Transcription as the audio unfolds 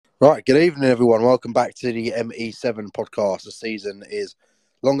Right, good evening, everyone. Welcome back to the ME7 podcast. The season is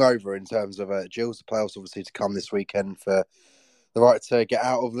long over in terms of Gills. The playoffs obviously to come this weekend for the right to get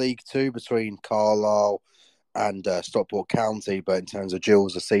out of League Two between Carlisle and Stockport County. But in terms of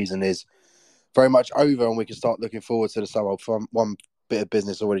Gills, the season is very much over, and we can start looking forward to the summer. From one bit of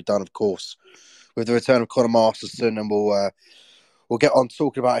business already done, of course, with the return of Conor Masterson, and we'll get on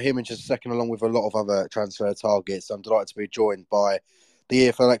talking about him in just a second, along with a lot of other transfer targets. I'm delighted to be joined by the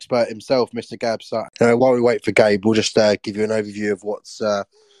EFL expert himself, Mr. Gab Sutton. While we wait for Gabe, we'll just give you an overview of what's going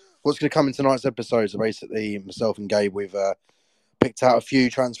to come in tonight's episode. So basically, myself and Gabe, we've picked out a few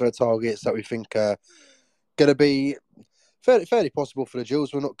transfer targets that we think are going to be fairly possible for the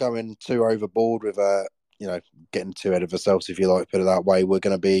Gills. We're not going too overboard with getting too ahead of ourselves, if you like, put it that way. We're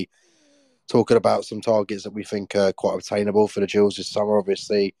going to be talking about some targets that we think are quite obtainable for the Gills this summer.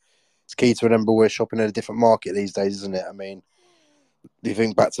 Obviously, it's key to remember we're shopping in a different market these days, isn't it? I mean, you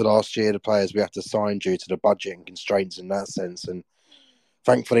think back to last year, the players we had to sign due to the budget and constraints in that sense, and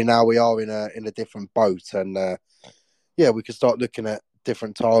thankfully now we are in a different boat, and we can start looking at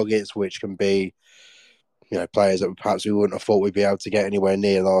different targets, which can be, players that perhaps we wouldn't have thought we'd be able to get anywhere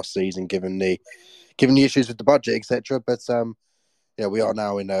near last season, given the issues with the budget, etc. But we are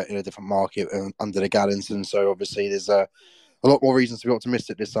now in a different market under the Gallinson, so obviously there's a lot more reasons to be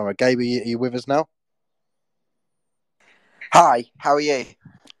optimistic this summer. Gabe, are you with us now? Hi, how are you?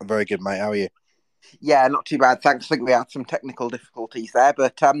 I'm very good, mate. How are you? Yeah, not too bad, thanks. I think we had some technical difficulties there,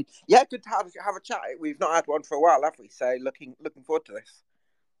 but good to have a chat. We've not had one for a while, have we? So looking forward to this.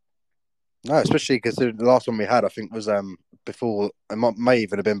 No, especially because the last one we had, I think, was before. It may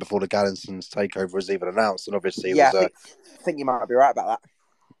even have been before the Gallinson's takeover was even announced, and obviously, I think you might be right about that.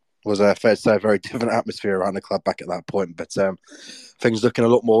 Was fair to say a very different atmosphere around the club back at that point, but things looking a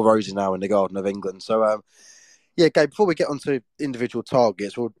lot more rosy now in the Garden of England. So, Gabe, before we get onto individual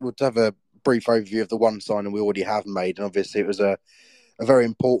targets, we'll have a brief overview of the one signing we already have made, and obviously it was a very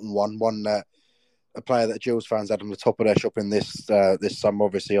important one that a player that Gills fans had on the top of their shopping this summer,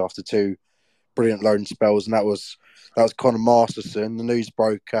 obviously after two brilliant loan spells, and that was Conor Masterson. The news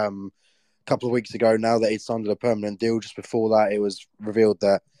broke a couple of weeks ago now that he'd signed a permanent deal. Just before that, it was revealed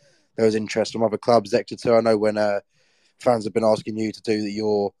that there was interest from other clubs. Exeter, I know when fans have been asking you to do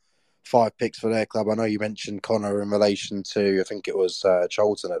your 5 picks for their club. I know you mentioned Conor in relation to, I think it was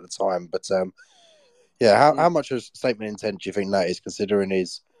Charlton at the time. But how much of a statement of intent do you think that is, considering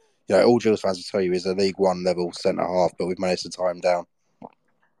he's, all Gills fans will tell you is a League One level centre half, but we've managed to tie him down.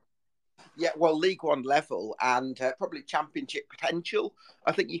 Yeah, well, League One level and probably Championship potential,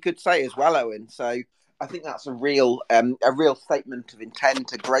 I think you could say as well, Owen. So I think that's a real statement of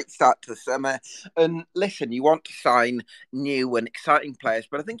intent, a great start to the summer. And listen, you want to sign new and exciting players,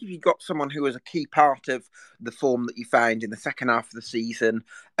 but I think if you've got someone who was a key part of the form that you found in the second half of the season,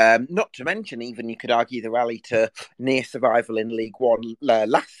 not to mention even you could argue the rally to near survival in League One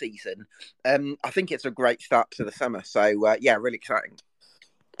last season, I think it's a great start to the summer. So really exciting.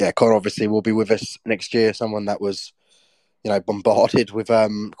 Yeah, Conor obviously will be with us next year. Someone that was, bombarded with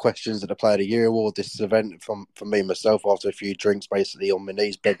questions at the Player of the Year award. This event from me myself after a few drinks, basically on my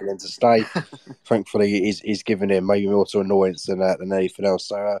knees, begging him to stay. Thankfully, he's given him maybe more to annoyance than anything else.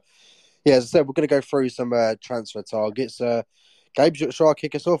 So, as I said, we're going to go through some transfer targets. Gabe, shall I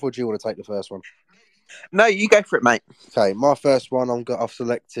kick us off, or do you want to take the first one? No, you go for it, mate. Okay, my first one I've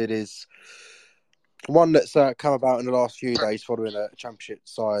selected is one that's come about in the last few days following a Championship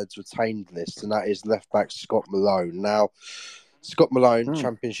side's retained list, and that is left-back Scott Malone. Now, Scott Malone,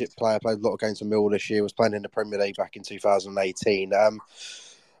 Championship player, played a lot of games for Millwall this year, was playing in the Premier League back in 2018.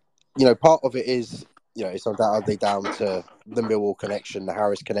 Part of it is, it's undoubtedly down to the Millwall connection, the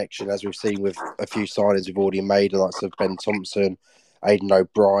Harris connection, as we've seen with a few signings we've already made, the likes of Ben Thompson, Aidan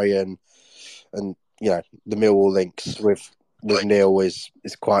O'Brien, and, the Millwall links with Neil is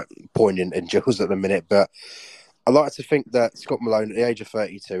quite poignant in Gills at the minute. But I like to think that Scott Malone, at the age of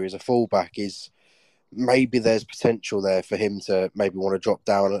 32, is a fullback. Maybe there's potential there for him to maybe want to drop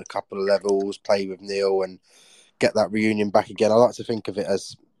down a couple of levels, play with Neil, and get that reunion back again. I like to think of it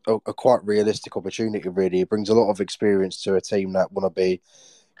as a quite realistic opportunity, really. It brings a lot of experience to a team that want to be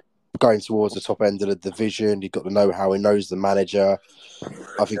going towards the top end of the division. He's got the know-how, he knows the manager.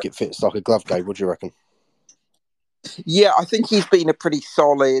 I think it fits like a glove, Game. What do you reckon? Yeah, I think he's been a pretty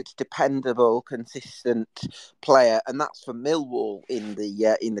solid, dependable, consistent player, and that's for Millwall in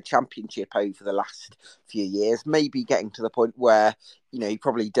the Championship over the last few years. Maybe getting to the point where he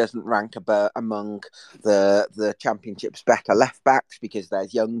probably doesn't rank among the Championship's better left backs because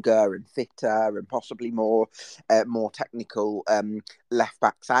there's younger and fitter and possibly more technical left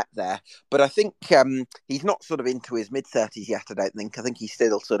backs out there. But I think he's not sort of into his mid-30s yet. I don't think. I think he's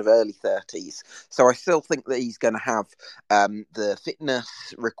still sort of early 30s. So I still think that he's going to have the fitness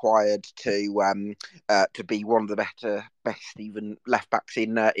required to be one of the best even left backs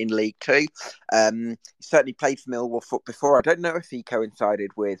in League Two. He certainly played for Millwall before. I don't know if he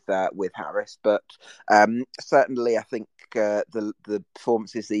coincided with Harris, but certainly I think the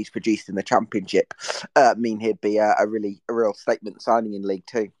performances that he's produced in the Championship mean he'd be a real statement signing in League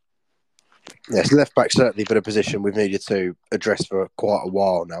Two. Yes, left back certainly been a position we've needed to address for quite a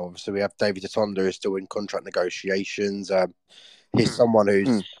while now. Obviously, we have David Atonda who's still in contract negotiations. He's someone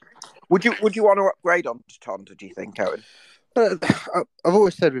who's. Would you want to upgrade on Tonda, do you think, Owen? I've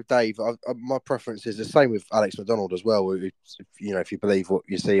always said with Dave, my preference is the same with Alex McDonald as well. If you believe what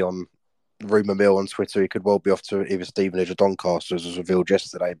you see on rumour mill on Twitter, he could well be off to either Stevenage or Doncaster, as was revealed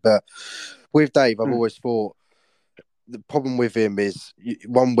yesterday. But with Dave, I've always thought the problem with him is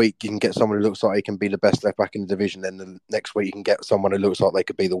 1 week you can get someone who looks like he can be the best left back in the division, then the next week you can get someone who looks like they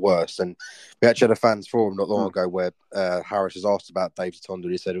could be the worst. And we actually had a fans forum not long ago where Harris was asked about Dave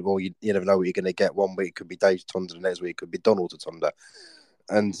Tonda. He said, well, you never know what you're going to get. 1 week it could be Dave Tonda, the next week it could be Donald Tonda.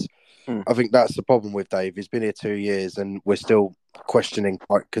 And I think that's the problem with Dave. He's been here 2 years and we're still questioning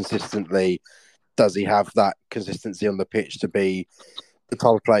quite consistently, does he have that consistency on the pitch to be the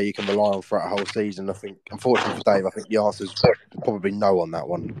type of player you can rely on throughout a whole season? I think, unfortunately for Dave, I think the answer's probably no on that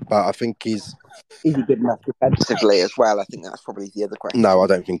one. But I think is he good enough defensively as well? I think that's probably the other question. No, I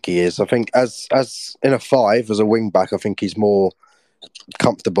don't think he is. I think as in a five, as a wing back, I think he's more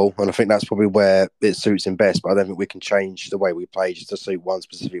comfortable, and I think that's probably where it suits him best. But I don't think we can change the way we play just to suit one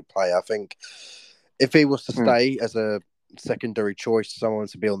specific player. I think if he was to stay as a secondary choice, someone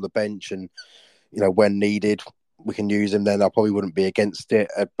to be on the bench and, when needed, we can use him, then I probably wouldn't be against it.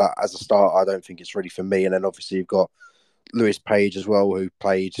 But as a start, I don't think it's really for me. And then obviously you've got Lewis Page as well, who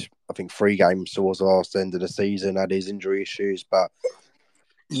played, I think, 3 games towards the last end of the season, had his injury issues. But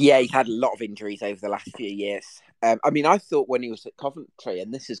yeah, he's had a lot of injuries over the last few years. I thought when he was at Coventry,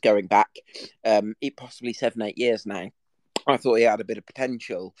 and this is going back possibly 7-8 years now, I thought he had a bit of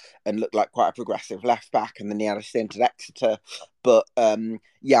potential and looked like quite a progressive left back, and then he had a stint at Exeter. But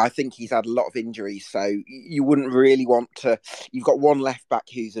I think he's had a lot of injuries, so you wouldn't really want to. You've got one left back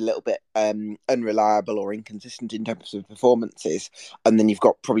who's a little bit unreliable or inconsistent in terms of performances, and then you've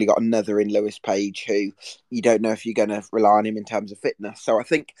probably got another in Lewis Page who you don't know if you're going to rely on him in terms of fitness. So I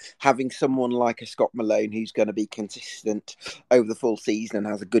think having someone like a Scott Malone who's going to be consistent over the full season and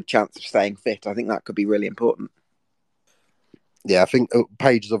has a good chance of staying fit, I think that could be really important. Yeah, I think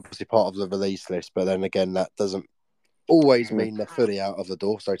Page is obviously part of the release list, but then again, that doesn't always mean they're fully out of the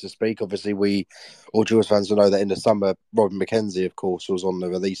door, so to speak. Obviously, all Gills fans will know that in the summer, Robin McKenzie, of course, was on the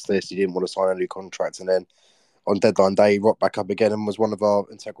release list. He didn't want to sign a new contract, and then on deadline day, he rocked back up again and was one of our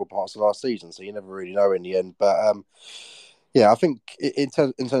integral parts of last season, so you never really know in the end. But I think in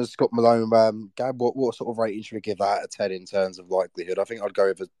terms of Scott Malone, Gab, what sort of rating should we give that out of 10 in terms of likelihood? I think I'd go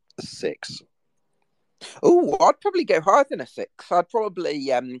with a 6. Oh, I'd probably go higher than a 6. I'd probably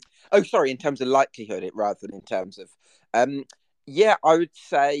in terms of likelihood, rather than in terms of I would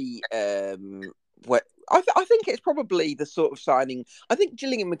say I think it's probably the sort of signing. I think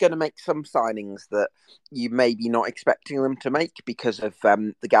Gillingham are going to make some signings that you maybe not expecting them to make because of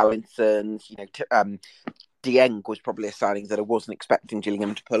the Gallinsons. Dieng was probably a signing that I wasn't expecting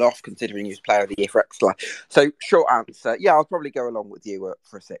Gillingham to pull off, considering he was player of the year for Exeter. So, short answer, I'll probably go along with you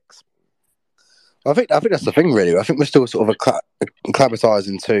for a 6. I think that's the thing, really. I think we're still sort of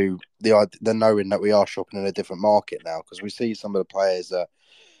acclimatising to the knowing that we are shopping in a different market now, because we see some of the players that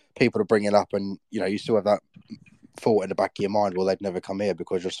people are bringing up, and you still have that thought in the back of your mind, well, they'd never come here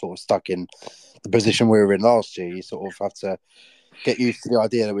because you're sort of stuck in the position we were in last year. You sort of have to get used to the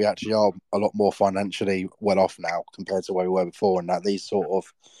idea that we actually are a lot more financially well off now compared to where we were before, and that these sort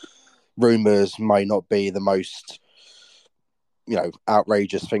of rumours may not be the most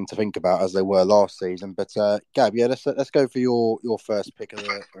outrageous thing to think about as they were last season. But Gab, let's go for your first pick of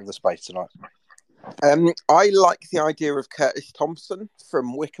the space tonight. I like the idea of Curtis Thompson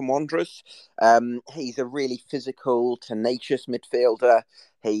from Wycombe Wanderers. He's a really physical, tenacious midfielder.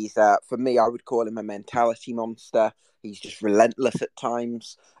 He's, for me, I would call him a mentality monster. He's just relentless at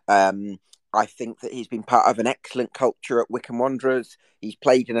times. I think that he's been part of an excellent culture at Wycombe Wanderers. He's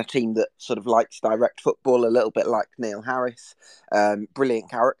played in a team that sort of likes direct football, a little bit like Neil Harris.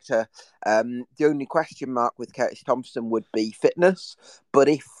 Brilliant character. The only question mark with Curtis Thompson would be fitness. But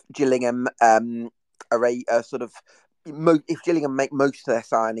if Gillingham are sort of if Gillingham make most of their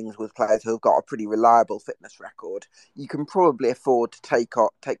signings with players who have got a pretty reliable fitness record, you can probably afford to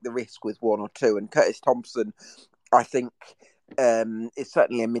take the risk with one or two. And Curtis Thompson, I think, is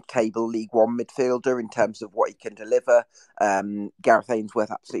certainly a mid-table League One midfielder in terms of what he can deliver. Gareth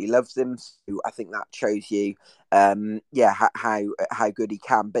Ainsworth absolutely loves him, so I think that shows you, how good he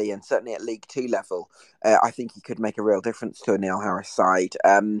can be. And certainly at League Two level, I think he could make a real difference to a Neil Harris side.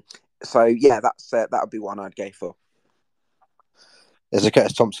 That would be one I'd go for. As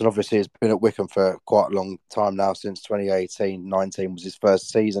Curtis Thompson obviously has been at Wycombe for quite a long time now, since 2018-19 was his first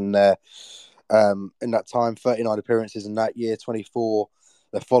season there. In that time, 39 appearances in that year, 24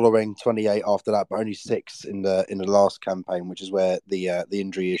 the following, 28 after that, but only 6 in the last campaign, which is where the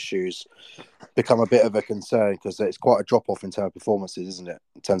injury issues become a bit of a concern, because it's quite a drop off in terms of performances, isn't it?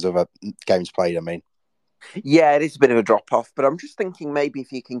 In terms of games played, I mean. Yeah, it is a bit of a drop off, but I'm just thinking maybe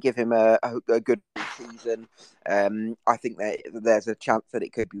if you can give him a good season, I think that there's a chance that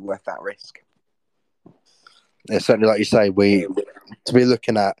it could be worth that risk. Yeah, certainly, like you say, to be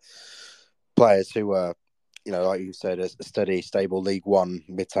looking at players who are, like you said, a steady, stable League One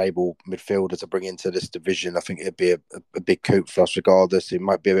mid-table midfielder to bring into this division, I think it'd be a big coup for us regardless. It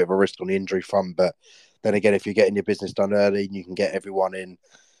might be a bit of a risk on the injury front, but then again, if you're getting your business done early and you can get everyone in,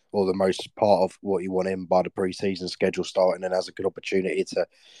 or the most part of what you want in by the pre-season schedule starting, and has a good opportunity to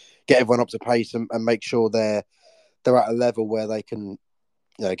get everyone up to pace and make sure they're at a level where they can,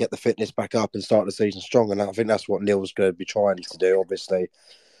 get the fitness back up and start the season strong. And I think that's what Neil's going to be trying to do. Obviously,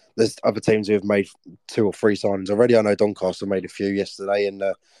 there's other teams who have made 2 or 3 signings already. I know Doncaster made a few yesterday, and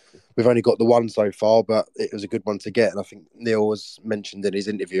we've only got the one so far, but it was a good one to get. And I think Neil was mentioned in his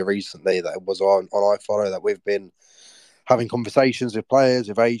interview recently that it was on iFollow that we've been having conversations with players,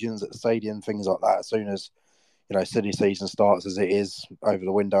 with agents at the stadium, things like that. As soon as, city season starts, as it is over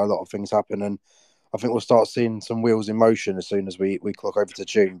the window, a lot of things happen, and I think we'll start seeing some wheels in motion as soon as we clock over to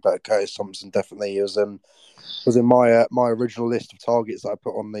June. But Curtis Thompson definitely was in my original list of targets that I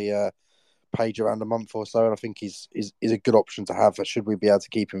put on the page around a month or so, and I think he's a good option to have. Should we be able to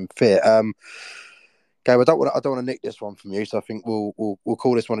keep him fit? Okay, I don't want to nick this one from you, so I think we'll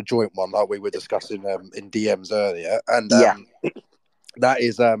call this one a joint one, like we were discussing in DMs earlier, and that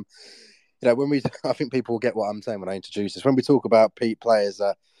is when we, I think people will get what I'm saying when I introduce this. When we talk about Pete players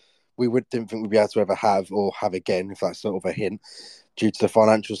that we didn't think we'd be able to ever have or have again, if that's sort of a hint, due to the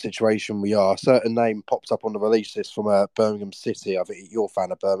financial situation we are. A certain name popped up on the release list from Birmingham City. I think you're a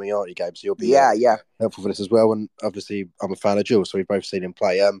fan of Birmingham, aren't you, Gabe? So you'll be helpful for this as well. And obviously, I'm a fan of Gills, so we've both seen him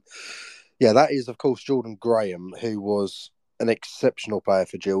play. That is, of course, Jordan Graham, who was an exceptional player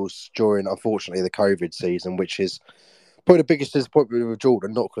for Gills during, unfortunately, the COVID season, which is probably the biggest disappointment with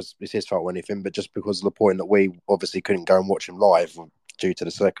Jordan, not because it's his fault or anything, but just because of the point that we obviously couldn't go and watch him live due to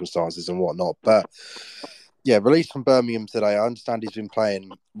the circumstances and whatnot. But yeah, released from Birmingham today. I understand he's been playing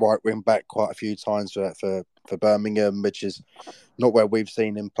right wing back quite a few times for Birmingham, which is not where we've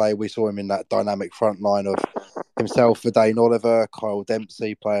seen him play. We saw him in that dynamic front line of himself, Dane Oliver, Kyle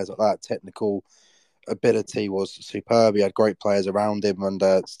Dempsey, players like that. Technical ability was superb. He had great players around him, and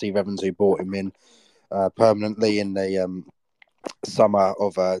Steve Evans, who brought him in permanently in the summer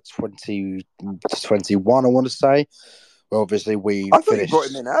of 2021, I want to say. Well, obviously I thought you brought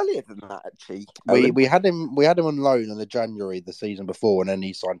him in earlier than that. Actually, we had him on loan in the January the season before, and then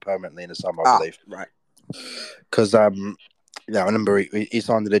he signed permanently in the summer, I believe. Right. Because I remember he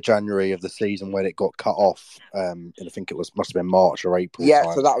signed in the January of the season when it got cut off. And I think must have been March or April. Yeah,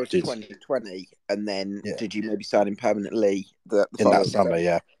 time. So that was 2020, and then did you maybe sign him permanently the in that summer?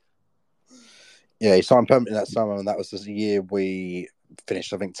 Year? Yeah, he signed permanently that summer, and that was the year we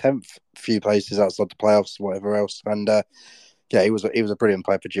finished, I think, 10th, few places outside the playoffs, whatever else. And he was a brilliant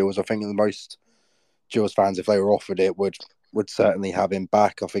player for Gills. I think the most Gills fans, if they were offered it, would certainly have him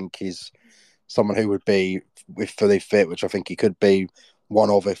back. I think he's someone who would be, if fully fit, which I think he could be, one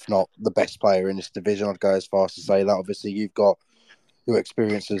of, if not the best player in this division. I'd go as far as to say that. Obviously, you've got your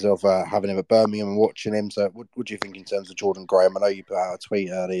experiences of having him at Birmingham and watching him. So what do you think in terms of Jordan Graham? I know you put out a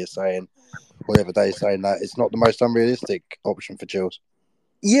tweet earlier saying, or the other day, saying that it's not the most unrealistic option for Gills.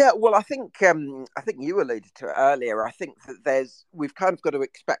 Yeah, well, I think you alluded to it earlier. I think that we've kind of got to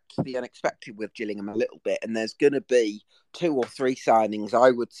expect the unexpected with Gillingham a little bit, and there's going to be 2 or 3 signings, I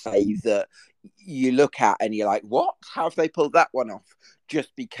would say, that you look at and you're like, what? How have they pulled that one off?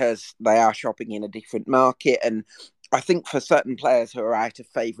 Just because they are shopping in a different market. And I think for certain players who are out of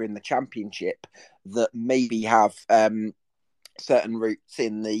favour in the Championship that maybe have certain routes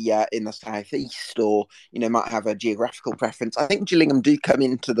in the southeast, or might have a geographical preference, I think Gillingham do come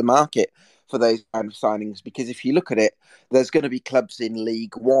into the market for those kind of signings, because if you look at it, there's going to be clubs in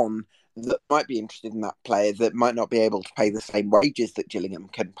League One that might be interested in that player that might not be able to pay the same wages that Gillingham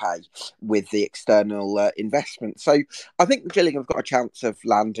can pay with the external investment. So I think Gillingham have got a chance of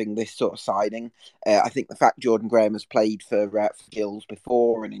landing this sort of signing. I think the fact Jordan Graham has played for Gills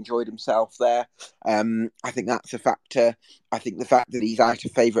before and enjoyed himself there, I think that's a factor. I think the fact that he's out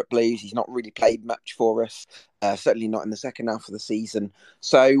of favourite blues, he's not really played much for us. Certainly not in the second half of the season.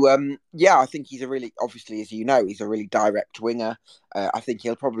 So, I think he's a really, obviously, as you know, he's a really direct winger. I think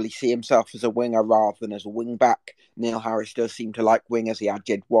he'll probably see himself as a winger rather than as a wing back. Neil Harris does seem to like wingers. He had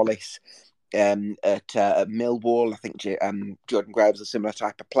Jed Wallace at Millwall. I think Jordan Graham's a similar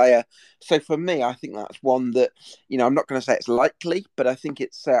type of player. So for me, I think that's one that, I'm not going to say it's likely, but I think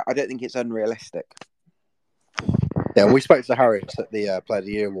I don't think it's unrealistic. Yeah, we spoke to Harris at the Player of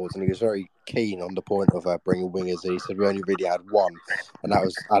the Year Awards, and he was very keen on the point of bringing wingers. He said we only really had one, and that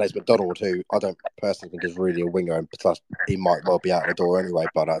was Alex McDonald, who I don't personally think is really a winger, and plus he might well be out the door anyway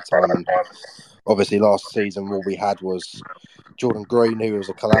by that time. And obviously, last season all we had was Jordan Green, who was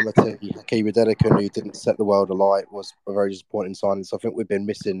a calamity. Kiwi Dedican, who didn't set the world alight, was a very disappointing signing. So I think we've been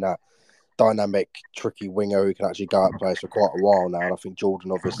missing that dynamic, tricky winger who can actually go out players for quite a while now. And I think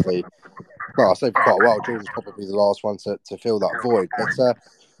Jordan, obviously. Well, I say for quite a while, Jordan's probably the last one to fill that void. But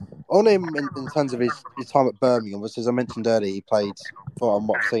on him, in terms of his time at Birmingham, as I mentioned earlier, he played, from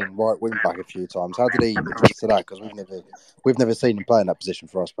what I've seen, right wing back a few times. How did he adjust to that? Because we've never seen him play in that position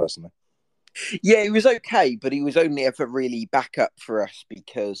for us personally. Yeah, he was okay, but he was only ever really backup for us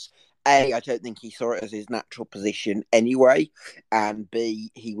because A, I don't think he saw it as his natural position anyway, and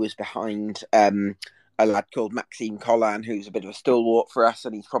B, he was behind a lad called Maxime Collan, who's a bit of a stalwart for us,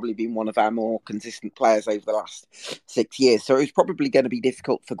 and he's probably been one of our more consistent players over the last 6 years. So it was probably going to be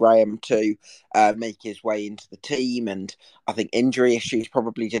difficult for Graham to make his way into the team, and I think injury issues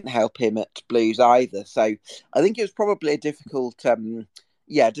probably didn't help him at Blues either. So I think it was probably a difficult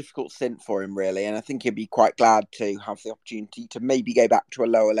stint for him, really. And I think he'd be quite glad to have the opportunity to maybe go back to a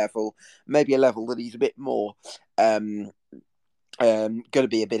lower level, maybe a level that he's a bit more going to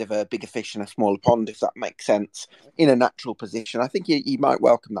be a bit of a bigger fish in a smaller pond, if that makes sense, in a natural position. I think he might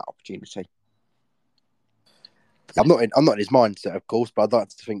welcome that opportunity. I'm not in his mindset, of course, but I'd like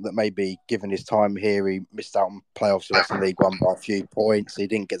to think that maybe given his time here, he missed out on playoffs with us in League One by a few points. He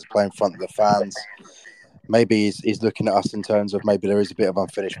didn't get to play in front of the fans. Maybe he's looking at us in terms of maybe there is a bit of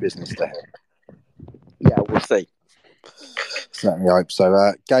unfinished business there. Yeah, we'll see. Certainly hope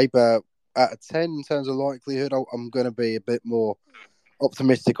so. Gabe, out of 10 in terms of likelihood, I'm going to be a bit more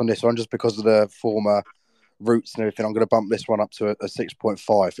optimistic on this one just because of the former roots and everything. I'm going to bump this one up to a 6.5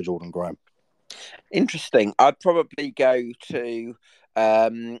 for Jordan Graham. Interesting. I'd probably go to...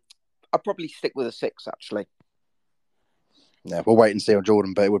 I'd probably stick with a 6, actually. Yeah, we'll wait and see on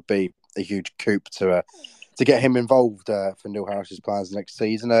Jordan, but it would be a huge coup to get him involved for Neil Harris's plans next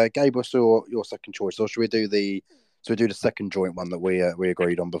season. Gabe, what's your second choice, or should we do the second joint one that we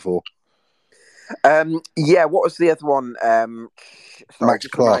agreed on before? What was the other one? Max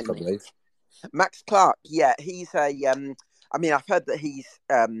Clark, I believe. Max Clark. Yeah, he's a. I've heard that he's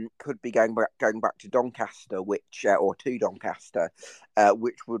could be going back to Doncaster, which or to Doncaster,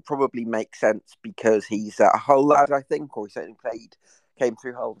 which would probably make sense because he's a Hull lad, I think, or he certainly came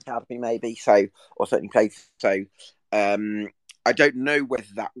through Hull Academy, maybe. So, or certainly played. So, I don't know whether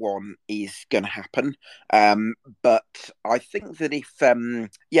that one is going to happen, but I think that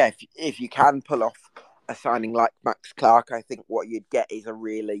if you can pull off a signing like Max Clark, I think what you'd get is a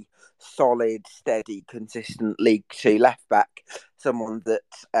really solid, steady, consistent League Two left back, someone that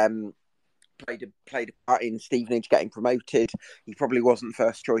played a part in Stevenage getting promoted. He probably wasn't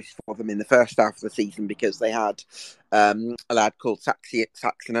first choice for them in the first half of the season because they had a lad called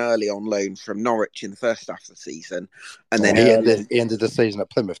Saxon Early on loan from Norwich in the first half of the season, and then he ended the season at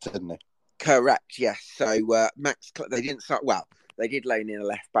Plymouth, didn't he? Correct, yes. So they didn't start well. They did loan in a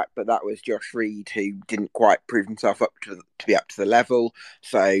left back, but that was Josh Reed, who didn't quite prove himself up to be up to the level.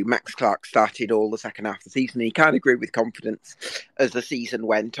 So Max Clark started all the second half of the season. He kind of grew with confidence as the season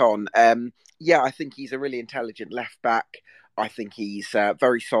went on. I think he's a really intelligent left back. I think he's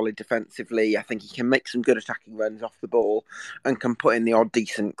very solid defensively. I think he can make some good attacking runs off the ball and can put in the odd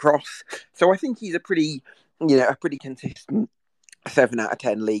decent cross. So I think he's a pretty consistent 7 out of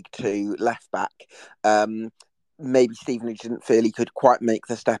 10 League Two left back. Maybe Stevenage didn't feel he could quite make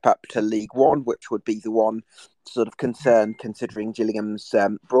the step up to League One, which would be the one sort of concern considering Gillingham's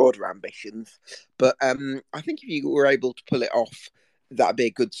broader ambitions. But I think if you were able to pull it off, that'd be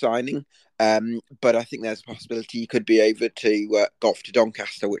a good signing. But I think there's a possibility you could be over to go off to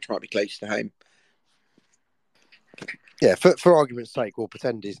Doncaster, which might be close to home. Yeah, for argument's sake, we'll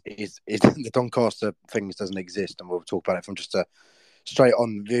pretend is the Doncaster thing doesn't exist, and we'll talk about it from just a straight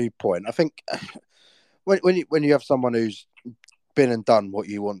on viewpoint. I think when you have someone who's been and done what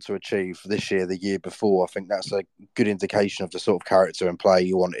you want to achieve this year, the year before, I think that's a good indication of the sort of character and play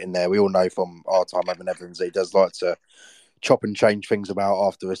you want in there. We all know from our time having Evans, he does like to chop and change things about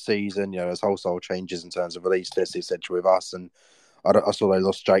after a season. There's wholesale changes in terms of release lists, etc. with us. And I saw they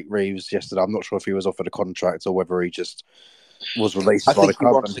lost Jake Reeves yesterday. I'm not sure if he was offered a contract or whether he just was released I by the think he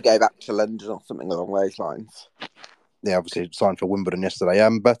club. wants to go back to London or something along those lines. Yeah, obviously signed for Wimbledon yesterday.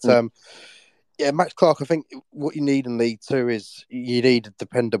 Yeah, Max Clark, I think what you need in League Two is you need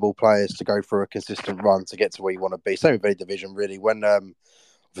dependable players to go through a consistent run to get to where you want to be. Same with any division, really. When obviously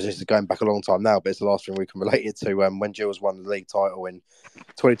this is going back a long time now, but it's the last thing we can relate it to. When Gills won the league title in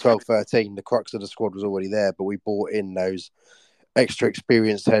 2012-13, the crux of the squad was already there, but we brought in those extra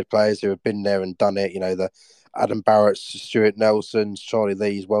experienced head players who have been there and done it. The Adam Barrett's, Stuart Nelson's, Charlie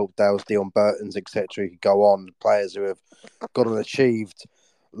Lee's, Weltdale's, Dion Burton's, etc. You could go on, players who have got and achieved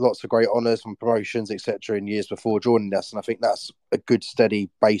lots of great honours and promotions, etc. in years before joining us. And I think that's a good, steady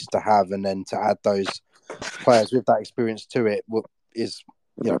base to have. And then to add those players with that experience to it is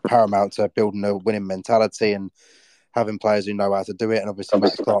paramount to building a winning mentality and having players who know how to do it. And obviously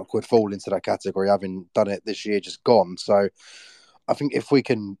Max Clark would fall into that category, having done it this year, just gone. So I think if we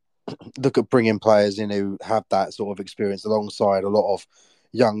can look at bringing players in who have that sort of experience alongside a lot of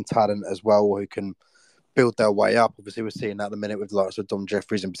young talent as well, who can build their way up. Obviously, we're seeing that at the minute with the likes of Dom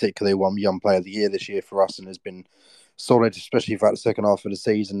Jeffries, in particular, won Young Player of the Year this year for us and has been solid, especially throughout the second half of the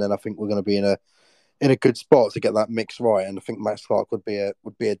season. Then I think we're going to be in a good spot to get that mix right. And I think Max Clark would be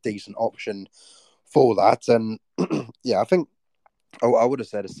a decent option for that. And yeah, I think I would have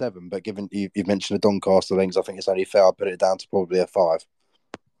said a 7, but given you've mentioned the Doncaster links, I think it's only fair I'll put it down to probably a 5.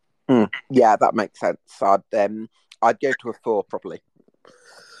 Yeah, that makes sense. I'd go to a 4 probably.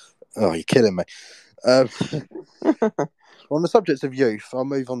 Oh, you're killing me. On the subject of youth, I'll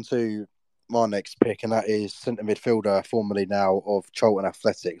move on to my next pick, and that is centre midfielder, formerly now of Charlton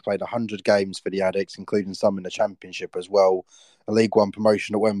Athletic. Played 100 games for the Addicts, including some in the Championship as well. A League One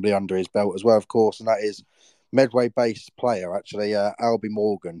promotion at Wembley under his belt as well, of course, and that is Medway-based player, actually, Albie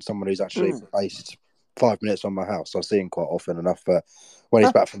Morgan, someone who's actually based 5 minutes from my house. I see him quite often enough, but when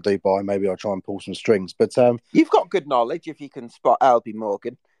he's back from Dubai, maybe I'll try and pull some strings. But you've got good knowledge if you can spot Albie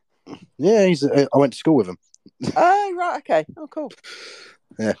Morgan. Yeah, I went to school with him. Oh, right, okay. Oh, cool.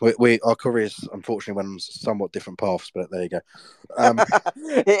 Yeah, our careers unfortunately went on somewhat different paths, but there you go.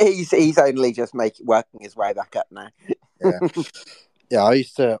 He's only just working his way back up now. Yeah, I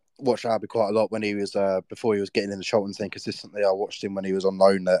used to watch Albie quite a lot when he was before he was getting in the Charlton team consistently. I watched him when he was on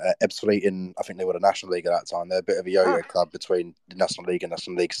loan at Ebbsfleet in, I think they were the National League at that time. They're a bit of a yo-yo club between the National League and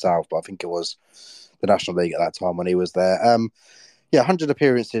National League South, but I think it was the National League at that time when he was there. 100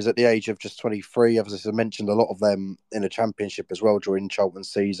 appearances at the age of just 23. As I mentioned, a lot of them in the Championship as well during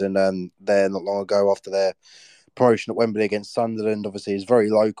Charlton's season. And there not long ago after their promotion at Wembley against Sunderland, obviously is very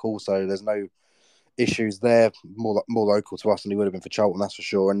local, so there's no issues there. More local to us than he would have been for Charlton, that's for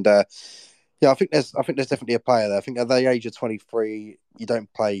sure. And I think there's definitely a player there. I think at the age of 23, you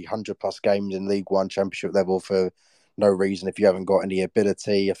don't play 100 plus games in League One Championship level for no reason if you haven't got any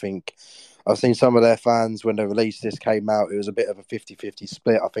ability. I think I've seen some of their fans when the release this came out, it was a bit of a 50-50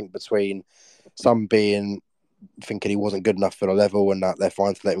 split, I think, between some thinking he wasn't good enough for the level and that they're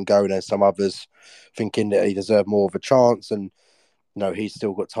fine to let him go, and then some others thinking that he deserved more of a chance. And he's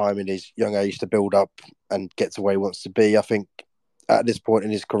still got time in his young age to build up and get to where he wants to be. I think at this point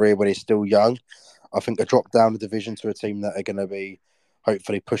in his career, when he's still young, I think a drop down the division to a team that are going to be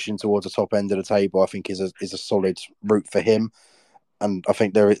hopefully pushing towards the top end of the table, I think is a solid route for him. And I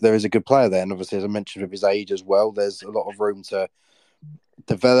think there is a good player there. And obviously, as I mentioned, with his age as well, there's a lot of room to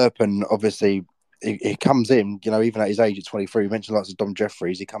develop. And obviously, he comes in, even at his age at 23, you mentioned lots of Dom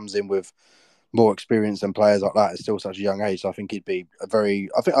Jeffries, he comes in with more experience than players like that at still such a young age. So I think he'd be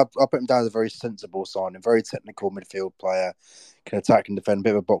I'll put him down as a very sensible signing, very technical midfield player, can attack and defend, a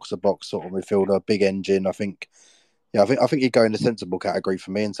bit of a box-to-box sort of midfielder, big engine. I think he'd go in the sensible category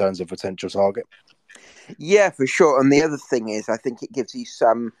for me in terms of potential target. Yeah, for sure. And the other thing is, I think it gives you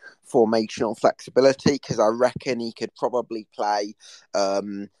some formational flexibility because I reckon he could probably play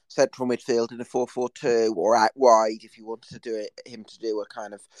central midfield in a 4-4-2 or out wide if you wanted to do a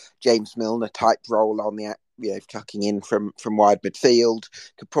kind of James Milner type role on the tucking in from wide midfield.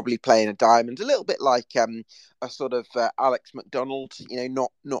 Could probably play in a diamond, a little bit like a sort of Alex McDonald,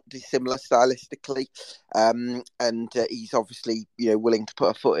 not dissimilar stylistically, and he's obviously willing to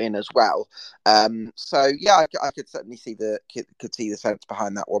put a foot in as well. So yeah, I could certainly see the sense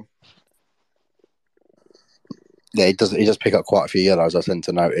behind that one. Yeah, he does pick up quite a few yellows, I tend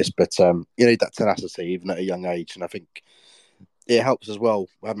to notice, but you need that tenacity even at a young age, and I think it helps as well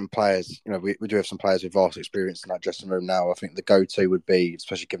having players. We do have some players with vast experience in that dressing room now. I think the go-to would be,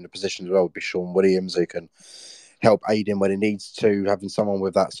 especially given the position as well, would be Sean Williams, who can help aid him when he needs to. Having someone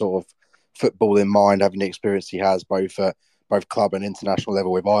with that sort of football in mind, having the experience he has both at both club and international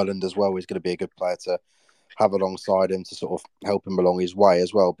level with Ireland as well, is going to be a good player to have alongside him to sort of help him along his way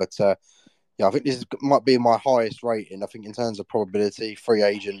as well. But I think this might be my highest rating. I think in terms of probability, free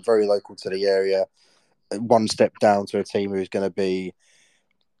agent, very local to the area, one step down to a team who's going to be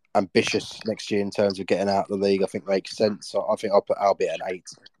ambitious next year in terms of getting out of the league. I think makes sense. So I think I'll put Albi at an 8.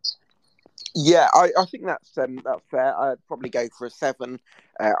 Yeah, I think that's fair. I'd probably go for a 7.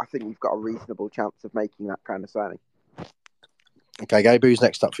 I think we've got a reasonable chance of making that kind of signing. Okay, Gabe, who's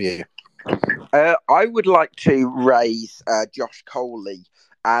next up for you? I would like to raise Josh Coley,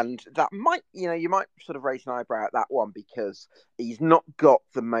 and that might, you might sort of raise an eyebrow at that one because he's not got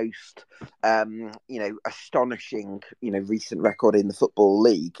the most, astonishing, recent record in the Football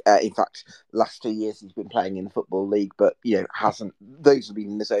League. In fact, last 2 years he's been playing in the Football League, but hasn't. Those have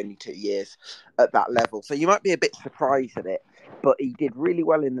been his only 2 years at that level. So you might be a bit surprised at it. But he did really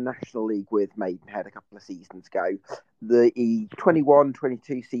well in the National League with Maidenhead a couple of seasons ago. The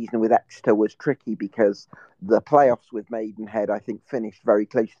 21-22 season with Exeter was tricky because the playoffs with Maidenhead, I think, finished very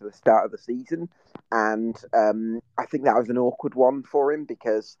close to the start of the season. And I think that was an awkward one for him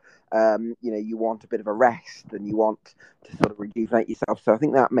because, you want a bit of a rest and you want to sort of rejuvenate yourself. So I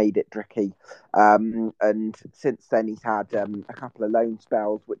think that made it tricky. And since then, he's had a couple of loan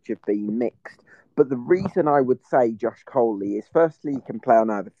spells which have been mixed. But the reason I would say Josh Coley is, firstly, he can play on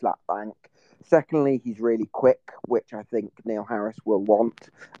either flat bank. Secondly, he's really quick, which I think Neil Harris will want.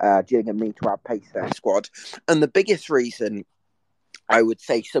 Gillingham need to add pace to their squad. And the biggest reason I would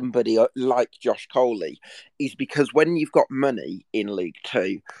say somebody like Josh Coley is because when you've got money in League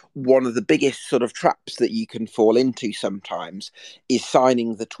Two, one of the biggest sort of traps that you can fall into sometimes is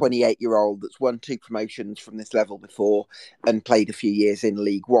signing the 28-year-old that's won 2 promotions from this level before and played a few years in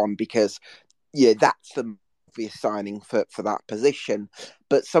League One, because that's the obvious signing for that position.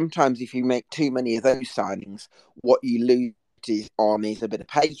 But sometimes if you make too many of those signings, what you lose is a bit of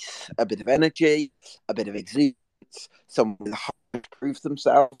pace, a bit of energy, a bit of exuberance, someone with a heart to prove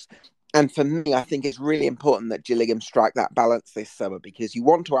themselves. And for me, I think it's really important that Gillingham strike that balance this summer, because you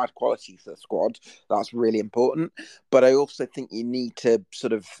want to add quality to the squad. That's really important. But I also think you need to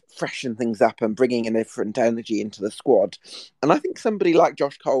sort of freshen things up and bringing a different energy into the squad. And I think somebody like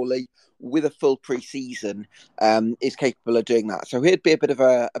Josh Coley, with a full pre-season, is capable of doing that. So he'd be a bit of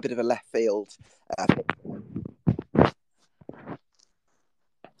a left field.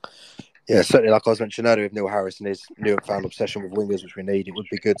 Yeah, certainly, like I was mentioning earlier with Neil Harris and his newfound obsession with wingers, which we need, it would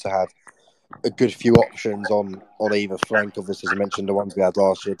be good to have a good few options on either flank. Obviously, as I mentioned, the ones we had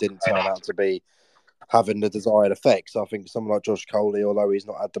last year didn't turn out to be having the desired effects. I think someone like Josh Coley, although he's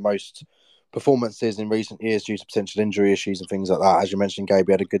not had the most performances in recent years due to potential injury issues and things like that, as you mentioned, Gabe,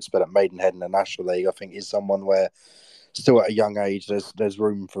 he had a good spell at Maidenhead in the National League. I think he's someone where still at a young age there's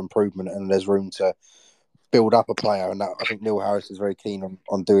room for improvement and there's room to build up a player, and that, I think Neil Harris is very keen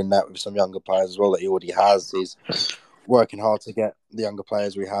on doing that with some younger players as well that he already has. He's working hard to get the younger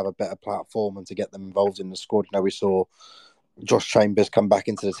players we have a better platform and to get them involved in the squad. We saw Josh Chambers come back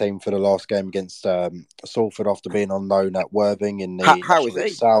into the team for the last game against Salford after being on loan at Worthing in the How is National League he?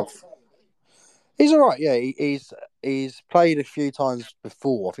 South. He's all right, yeah. He's played a few times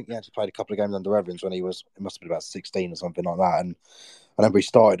before. I think he actually played a couple of games under Evans when it must have been about 16 or something like that. And I remember he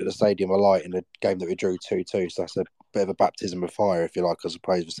started at the Stadium of Light in the game that we drew 2-2. So that's a bit of a baptism of fire, if you like, I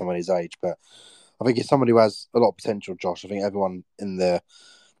suppose, for someone his age. But I think he's someone who has a lot of potential, Josh. I think everyone in the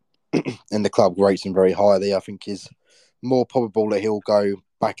club rates him very highly. I think he's more probable that he'll go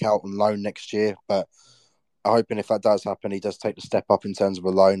back out on loan next year. But I'm hoping if that does happen, he does take the step up in terms of a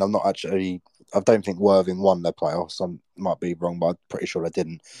loan. I don't think Worthing won their playoffs. I might be wrong, but I'm pretty sure they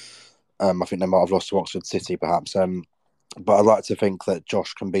didn't. I think they might have lost to Oxford City, perhaps. But I'd like to think that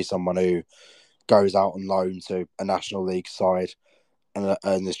Josh can be someone who goes out on loan to a National League side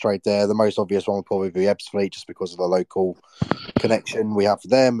and is straight there. The most obvious one would probably be Ebbsfleet, just because of the local connection we have for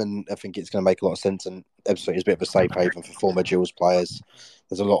them, and I think it's going to make a lot of sense. And Ebbsfleet is a bit of a safe haven for former Gills players.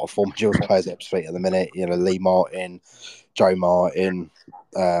 There's a lot of former Gills players at Ebbsfleet at the minute. Lee Martin, Joe Martin,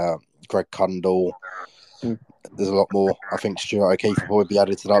 Greg Cundall. There's a lot more. I think Stuart O'Keefe will probably be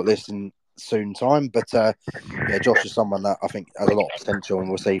added to that list in soon time. But Josh is someone that I think has a lot of potential, and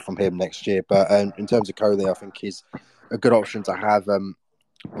we'll see from him next year. But in terms of Coley, I think he's a good option to have.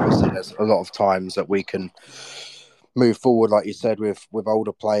 Obviously, there's a lot of times that we can move forward, like you said, with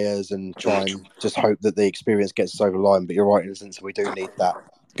older players and try and just hope that the experience gets us over the line. But you're right in the sense that we do need that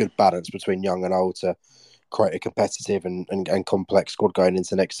good balance between young and old to create a competitive and complex squad going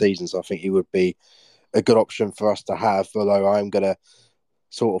into next season. So I think he would be a good option for us to have, although I'm going to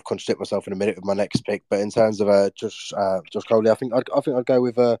sort of contradict myself in a minute with my next pick. But in terms of Josh Crowley, I think I'd go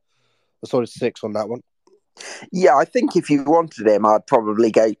with a solid 6 on that one. Yeah, I think if you wanted him, I'd probably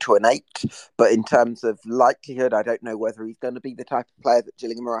go to an 8. But in terms of likelihood, I don't know whether he's going to be the type of player that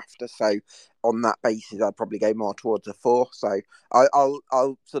Gillingham are after. So on that basis, I'd probably go more towards a 4. So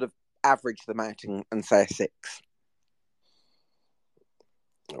I'll sort of average them out and say a 6.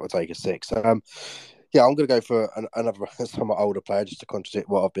 I'll take a 6. Yeah, I'm going to go for another somewhat older player just to contradict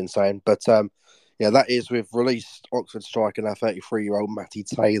what I've been saying. But yeah, that is we've released Oxford striker now 33-year-old Matty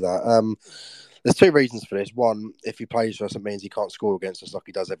Taylor. There's 2 reasons for this. One, if he plays for us, it means he can't score against us like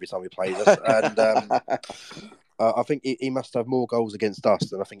he does every time he plays us. And I think he must have more goals against us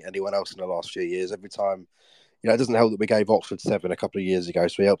than I think anyone else in the last few years. Every time, it doesn't help that we gave Oxford 7 a couple of years ago,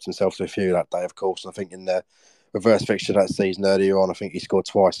 so he helped himself to a few that day, of course. And I think in the reverse fixture that season earlier on, I think he scored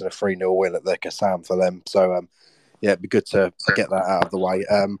twice in a 3-0 win at the Kassam for them. So, yeah, it'd be good to get that out of the way.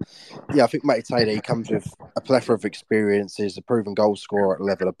 Yeah, I think Matty Taylor, he comes with a plethora of experiences, a proven goal scorer at a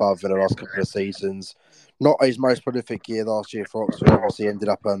level above in the last couple of seasons. Not his most prolific year last year for Oxford. Obviously, ended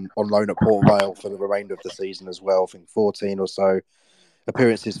up on loan at Port Vale for the remainder of the season as well. I think 14 or so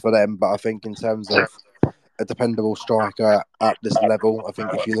appearances for them. But I think in terms of a dependable striker at this level, I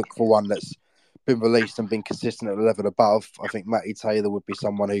think if you look for one that's been released and been consistent at a level above, I think Matty Taylor would be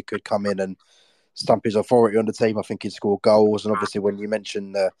someone who could come in and stamp his authority on the team. I think he'd score goals. And obviously, when you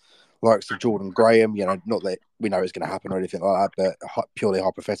mention the likes of Jordan Graham, not that we know it's going to happen or anything like that, but purely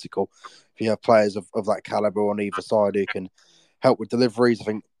hypothetical. If you have players of that calibre on either side who can help with deliveries, I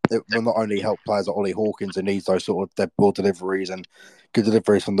think it will not only help players like Ollie Hawkins who needs those sort of dead ball deliveries and good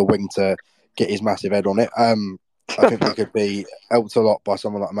deliveries from the wing to get his massive head on it. I think we could be helped a lot by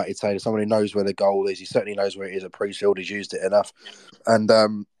someone like Matty Taylor, someone who knows where the goal is. He certainly knows where it is at Priestfield. He's used it enough. And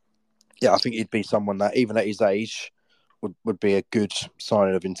yeah, I think he'd be someone that, even at his age, would be a good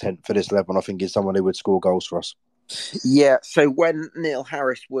sign of intent for this level. And I think he's someone who would score goals for us. Yeah, so when Neil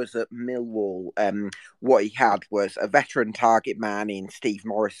Harris was at Millwall, what he had was a veteran target man in Steve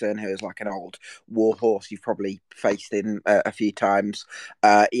Morrison, who is like an old warhorse you've probably faced in a few times.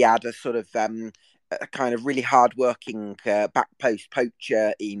 He had a sort of a kind of really hard-working back post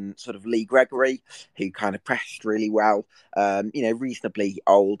poacher in sort of Lee Gregory, who kind of pressed really well. Reasonably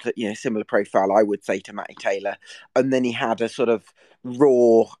old, similar profile, I would say, to Matty Taylor. And then he had a sort of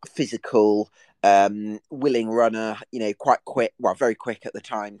raw, physical, willing runner, quite quick, well, very quick at the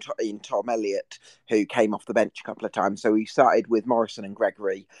time, in Tom Elliott, who came off the bench a couple of times. So he started with Morrison and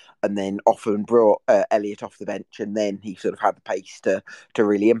Gregory, and then often brought Elliott off the bench, and then he sort of had the pace to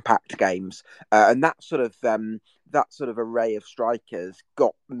really impact games. And that sort of array of strikers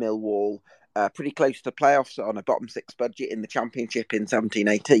got Millwall pretty close to playoffs on a bottom 6 budget in the Championship in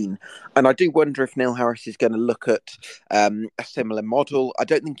 17-18. And I do wonder if Neil Harris is going to look at a similar model. I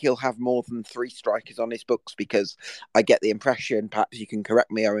don't think he'll have more than 3 strikers on his books, because I get the impression, perhaps you can correct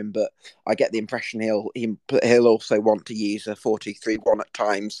me, Owen, but I get the impression he'll also want to use a 4-2-3-1 at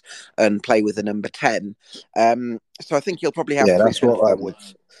times and play with a number 10. So I think he'll probably have 3 centre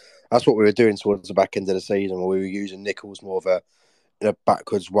forwards. That's what we were doing towards the back end of the season, where we were using Nichols more of a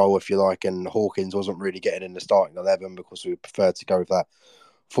backwards role, if you like, and Hawkins wasn't really getting in the starting 11 because we preferred to go with that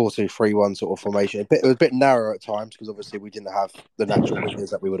 4-2-3-1 sort of formation. It was a bit narrow at times because obviously we didn't have the natural wingers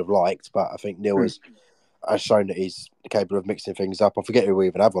that we would have liked, but I think Neil has shown that he's capable of mixing things up. I forget who we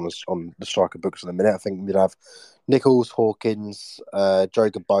even have on the striker books in a minute. I think we'd have Nichols, Hawkins, Joe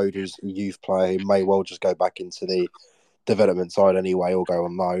Gabode, who's a youth player who may well just go back into the development side anyway or go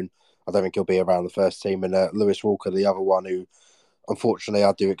on loan. I don't think he'll be around the first team. And Lewis Walker, the other one who, unfortunately,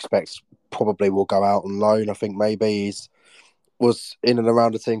 I do expect probably will go out on loan. I think maybe he's was in and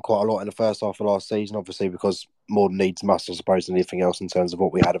around the team quite a lot in the first half of last season, obviously, because more needs must, I suppose, than anything else in terms of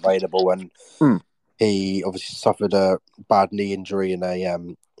what we had available. And he obviously suffered a bad knee injury in a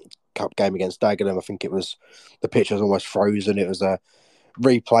cup game against Dagenham. I think it was, the pitch was almost frozen. It was a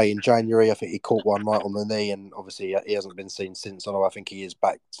replay in January. I think he caught one right on the knee, and obviously he hasn't been seen since, although I think he is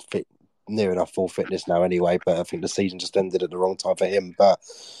back fit, near enough full fitness now anyway. But I think the season just ended at the wrong time for him. But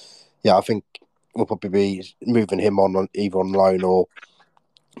yeah, I think we'll probably be moving him on either on loan or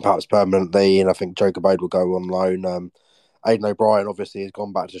perhaps permanently. And I think Joe Gabode will go on loan. Aidan O'Brien obviously has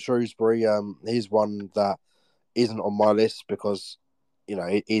gone back to Shrewsbury. He's one that isn't on my list because,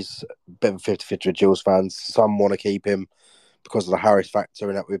 he's a bit of a 50-50 with Gills fans. Some want to keep him because of the Harris factor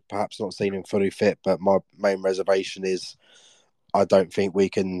and that we've perhaps not seen him fully fit. But my main reservation is I don't think we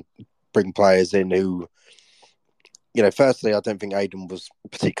can bring players in who firstly, I don't think Aiden was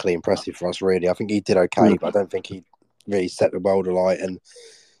particularly impressive for us, really. I think he did okay, but I don't think he really set the world alight. And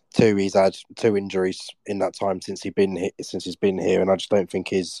two, he's had 2 injuries in that time since he's been here, and I just don't think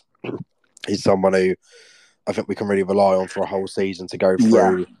he's someone who I think we can really rely on for a whole season to go Yeah.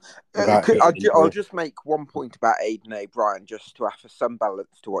 through without getting I'll injured. just make one point about Aidan O'Brien, just to offer some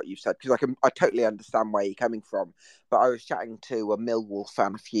balance to what you've said, because I totally understand where you're coming from. But I was chatting to a Millwall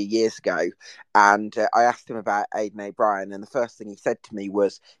fan a few years ago, and I asked him about Aidan O'Brien, and the first thing he said to me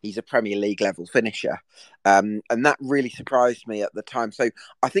was he's a Premier League level finisher, and that really surprised me at the time. So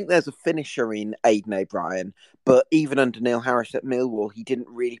I think there's a finisher in Aidan O'Brien, but even under Neil Harris at Millwall, he didn't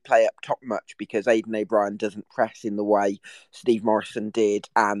really play up top much because Aidan O'Brien doesn't press in the way Steve Morrison did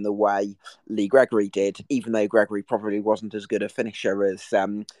and the way Lee Gregory did, even though Gregory probably wasn't as good a finisher as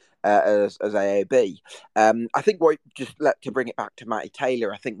AOB. I think to bring it back to Matty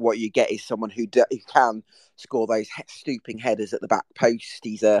Taylor, I think what you get is someone who can score those stooping headers at the back post.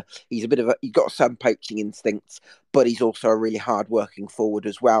 He's got some poaching instincts, but he's also a really hard working forward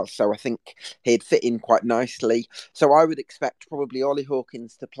as well. So I think he'd fit in quite nicely. So I would expect probably Ollie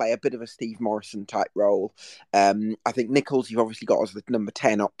Hawkins to play a bit of a Steve Morrison type role. I think Nichols, you've obviously got as the number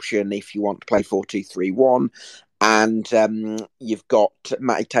 10 option if you want to play 4-2-3-1. And you've got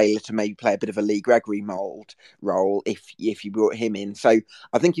Matty Taylor to maybe play a bit of a Lee Gregory mould role if you brought him in. So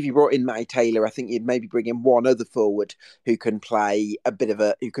I think if you brought in Matty Taylor, I think you'd maybe bring in one other forward who can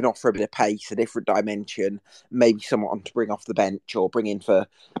who can offer a bit of pace, a different dimension, maybe someone to bring off the bench or bring in for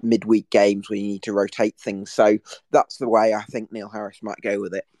midweek games where you need to rotate things. So that's the way I think Neil Harris might go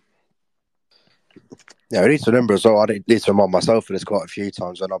with it. Yeah, I need to remember as well. I need to remind myself of this quite a few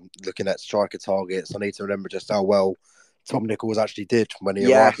times when I'm looking at striker targets. I need to remember just how well Tom Nichols actually did when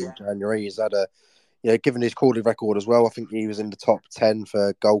he arrived in January. He's had given his Crawley record as well, I think he was in the top 10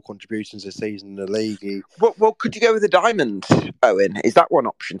 for goal contributions this season in the league. Well, could you go with a diamond, Owen? Is that one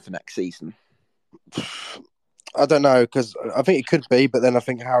option for next season? I don't know, because I think it could be, but then I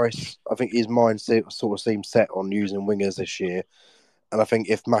think Harris, his mind sort of seems set on using wingers this year. And I think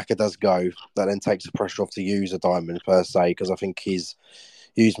if Maka does go, that then takes the pressure off to use a diamond per se, because I think he's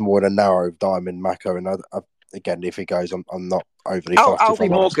used more in a narrow diamond, Maka. And again, if he goes, I'm not overly fussed.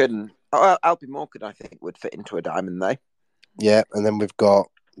 Albie Morgan, I think, would fit into a diamond, though. Yeah, and then we've got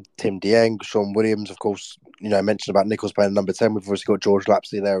Tim Dieng, Sean Williams, of course, mentioned about Nichols playing number 10. We've also got George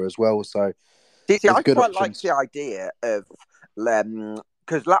Lapsley there as well. So, I quite like the idea of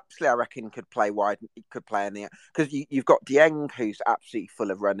because Lapsley, I reckon, could play wide. He could play in the because you've got Dieng, who's absolutely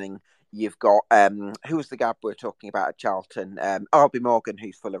full of running. You've got who was the Gab we were talking about at Charlton? Albie Morgan,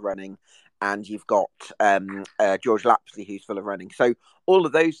 who's full of running, and you've got George Lapsley, who's full of running. So all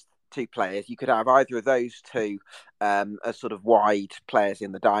of those two players, you could have either of those two as sort of wide players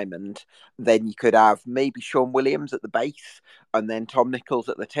in the diamond. Then you could have maybe Sean Williams at the base, and then Tom Nichols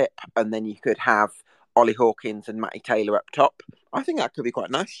at the tip, and then you could have Ollie Hawkins and Matty Taylor up top. I think that could be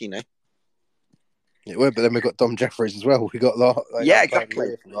quite nice, It would, but then we've got Dom Jeffries as well. We've got a lot.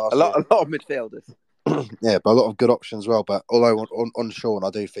 Exactly. A lot of midfielders. Yeah, but a lot of good options as well. But although on Sean, I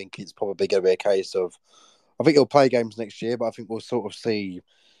do think it's probably going to be a case of, I think he'll play games next year, but I think we'll sort of see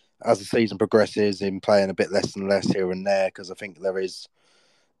as the season progresses him playing a bit less and less here and there, because I think there is,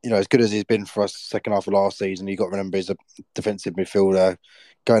 as good as he's been for us second half of last season, you've got to remember he's a defensive midfielder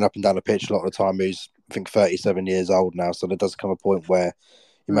going up and down the pitch a lot of the time. He's, I think, 37 years old now, so there does come a point where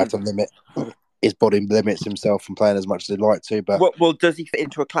you might have to limit. His body limits himself from playing as much as he'd like to. But well, does he fit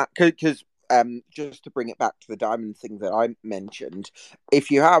into a class? Because just to bring it back to the diamond thing that I mentioned, if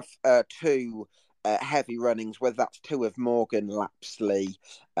you have two heavy runnings, whether that's two of Morgan, Lapsley,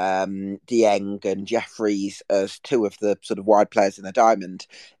 Dieng, and Jeffries as two of the sort of wide players in the diamond,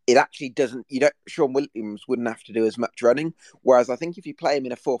 it actually doesn't. Sean Williams wouldn't have to do as much running. Whereas I think if you play him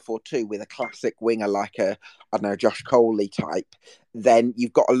in a 4-4-2 with a classic winger like Josh Coley type, then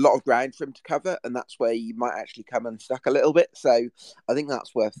you've got a lot of ground for him to cover, and that's where you might actually come unstuck a little bit. So I think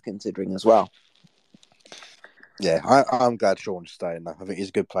that's worth considering as well. Yeah, I'm glad Sean's staying. I think he's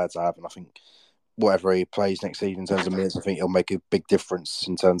a good player to have, and I think whatever he plays next season in terms of minutes, I think he'll make a big difference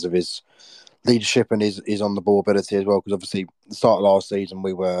in terms of his leadership and his on the ball ability as well. Because obviously, the start of last season,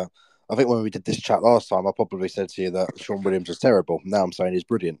 I think when we did this chat last time, I probably said to you that Sean Williams was terrible. Now I'm saying he's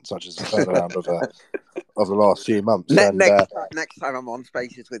brilliant, such as the turnaround of the last few months. Next time I'm on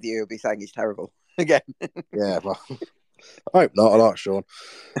Spaces with you, you'll be saying he's terrible again. Yeah, well, I hope not. I like Sean.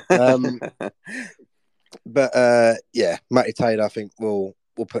 But Matty Taylor, I think we'll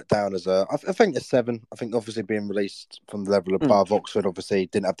put down as I think a 7. I think obviously being released from the level above Oxford, obviously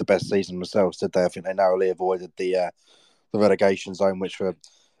didn't have the best season themselves, did they? I think they narrowly avoided the relegation zone, which for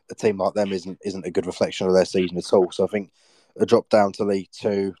a team like them isn't a good reflection of their season at all. So I think a drop down to League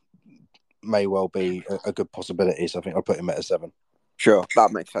Two may well be a good possibility. So I think I'll put him at a 7. Sure,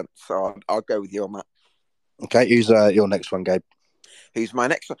 that makes sense. So I'll go with you on that. Okay, who's your next one, Gabe? Who's my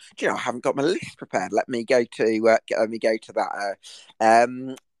next one? Do you know, I haven't got my list prepared. Let me go to that.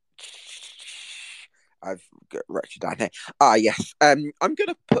 I've got wretched down here. Yes. I'm going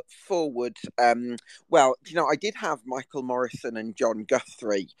to put forward. Well, do you know, I did have Michael Morrison and John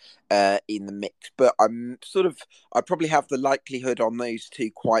Guthrie in the mix, but I probably have the likelihood on those two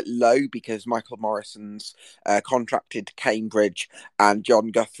quite low because Michael Morrison's contracted to Cambridge and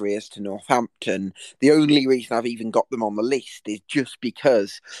John Guthrie is to Northampton. The only reason I've even got them on the list is just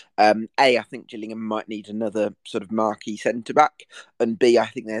because I think Gillingham might need another sort of marquee centre back, and B, I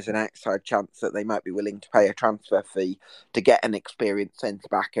think there's an outside chance that they might be willing to pay a transfer fee to get an experienced centre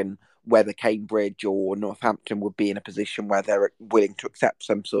back, and whether Cambridge or Northampton would be in a position where they're willing to accept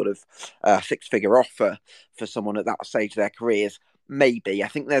some sort of six-figure offer for someone at that stage of their careers. Maybe. I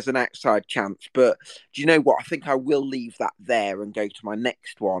think there's an outside chance, but do you know what? I think I will leave that there and go to my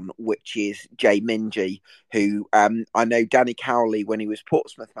next one, which is Jay Mingy, who I know Danny Cowley, when he was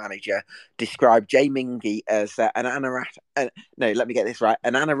Portsmouth manager, described Jay Mingy as an anaerobic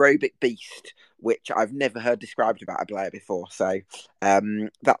beast, which I've never heard described about a player before. So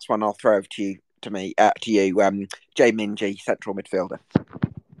that's one I'll throw over to you, Jay Mingy, central midfielder.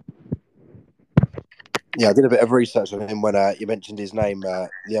 Yeah, I did a bit of research on him when you mentioned his name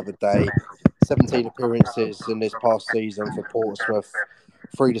the other day. 17 appearances in this past season for Portsmouth,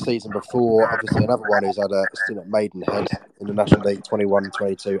 3 the season before. Obviously, another one who's had a stint at Maidenhead in the National League,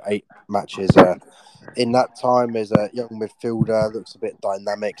 21-22, 8 matches. In that time, as a young midfielder, looks a bit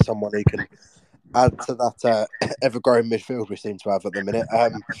dynamic, someone who can add to that ever-growing midfield we seem to have at the minute.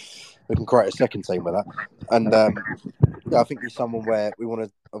 We can create a second team with that. And I think he's someone where we want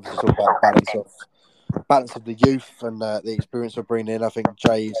to obviously talk about balance of the youth and the experience we're bringing in. I think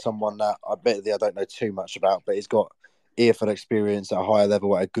Jay is someone that I don't know too much about, but he's got EFL experience at a higher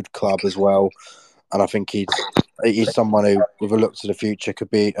level at a good club as well. And I think he's someone who, with a look to the future, could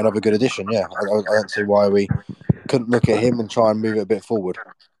be another good addition. Yeah, I don't see why we couldn't look at him and try and move it a bit forward.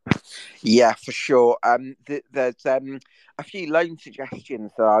 Yeah, for sure. There's a few loan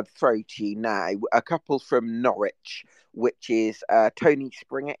suggestions that I'd throw to you now. A couple from Norwich, which is Tony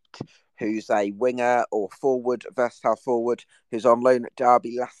Springett, who's a winger or versatile forward, who's on loan at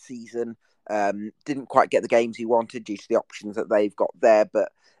Derby last season. Didn't quite get the games he wanted due to the options that they've got there,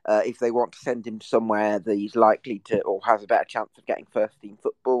 but if they want to send him somewhere that he's likely to or has a better chance of getting first team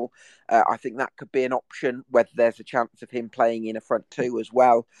football, I think that could be an option. Whether there's a chance of him playing in a front two as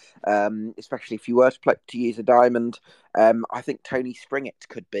well, especially if you were to use a diamond, I think Tony Springett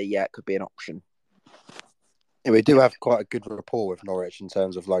could be an option. Yeah, we do have quite a good rapport with Norwich in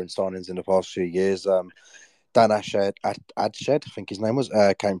terms of loan signings in the past few years. Dan Adshed, I think his name was,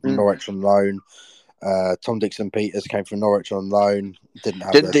 came from Norwich on loan. Tom Dixon-Peters came from Norwich on loan. Didn't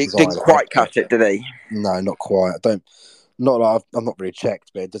quite cut it, did he? No, not quite. I'm not really checked,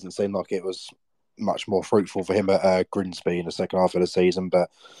 but it doesn't seem like it was much more fruitful for him at Grimsby in the second half of the season.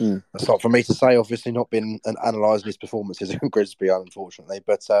 But that's not for me to say. Obviously, not been analysing his performances in Grimsby, unfortunately.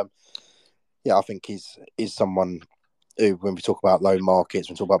 But yeah, I think he's someone who, when we talk about loan markets,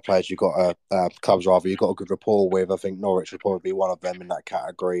 when we talk about players you've got clubs rather, you've got a good rapport with. I think Norwich would probably be one of them in that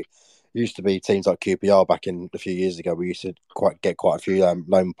category. Used to be teams like QPR back in a few years ago. We used to get quite a few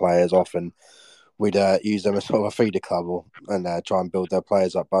loan players off, and we'd use them as sort of a feeder club and try and build their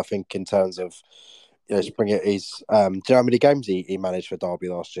players up. But I think in terms of Springett, do you know how many games he managed for Derby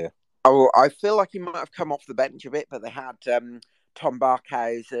last year? Oh, I feel like he might have come off the bench a bit, but they had Tom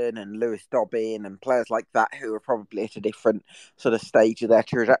Barkhausen and Lewis Dobbin and players like that who were probably at a different sort of stage of their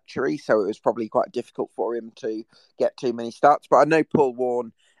trajectory. So it was probably quite difficult for him to get too many starts. But I know Paul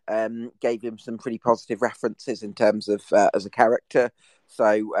Warne gave him some pretty positive references in terms of as a character.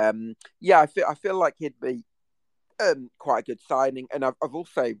 So I feel like he'd be quite a good signing. And I've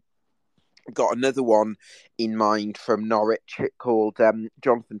also got another one in mind from Norwich called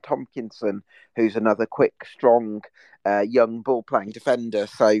Jonathan Tompkinson, who's another quick, strong, young ball-playing defender.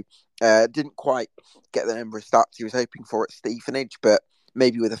 So didn't quite get the number of starts he was hoping for at Stevenage, but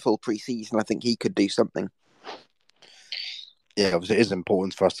maybe with a full pre-season, I think he could do something. Yeah, obviously it is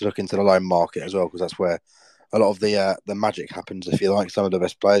important for us to look into the loan market as well, because that's where a lot of the magic happens, if you like. Some of the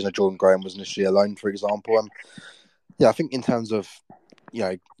best players, Jordan Graham was initially a loan, for example. Yeah, I think in terms of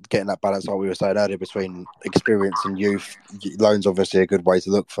getting that balance, like we were saying earlier, between experience and youth, loan's obviously a good way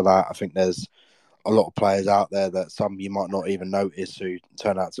to look for that. I think there's a lot of players out there that some you might not even notice who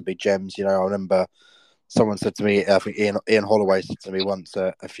turn out to be gems. I remember someone said to me, I think Ian Holloway said to me once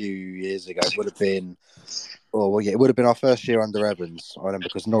a few years ago, it would have been, it would have been our first year under Evans. I remember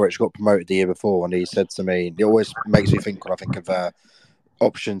because Norwich got promoted the year before, and he said to me, it always makes me think when I think of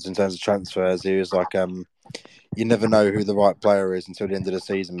options in terms of transfers. He was like, you never know who the right player is until the end of the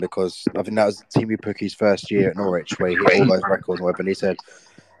season, because I think that was Teemu Pukki's first year at Norwich where he hit all those records and whatever. And he said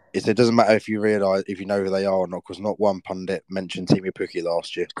it doesn't matter if you know who they are or not, because not one pundit mentioned Teemu Pukki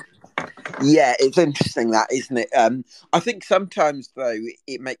last year. Yeah, it's interesting that, isn't it? I think sometimes, though,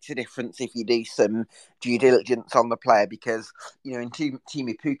 it makes a difference if you do some due diligence on the player, because, in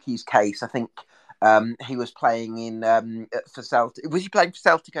Teemu Pukki's case, I think he was playing for Celtic. Was he playing for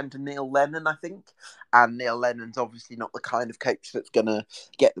Celtic under Neil Lennon, I think? And Neil Lennon's obviously not the kind of coach that's going to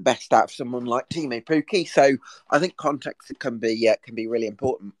get the best out of someone like Teemu Pukki. So I think context can be really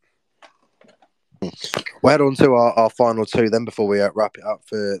important. We'll head on to our final two then before we wrap it up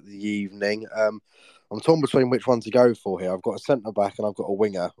for the evening. I'm torn between which one to go for here. I've got a centre back and I've got a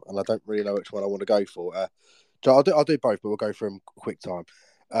winger, and I don't really know which one I want to go for. I'll do both, but we'll go for them quick time.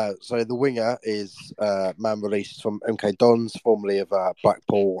 So the winger is man released from MK Dons, formerly of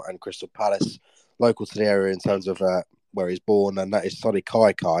Blackpool and Crystal Palace, local to the area in terms of where he's born, and that is Sonny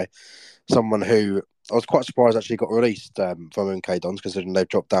Kai, someone who I was quite surprised actually got released from MK Dons, considering they've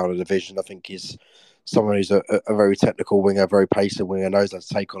dropped down a division. I think he's someone who's a very technical winger, very pacey winger, knows how to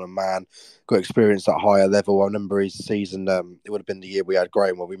take on a man, got experience at a higher level. I remember his season, it would have been the year we had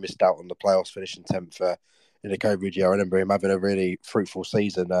Graham, where we missed out on the playoffs, finishing 10th in the COVID year. I remember him having a really fruitful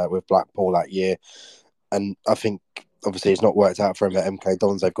season with Blackpool that year. And I think, obviously, it's not worked out for him at MK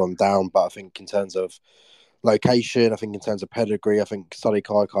Dons. They've gone down, but I think in terms of location, I think in terms of pedigree, I think Sonny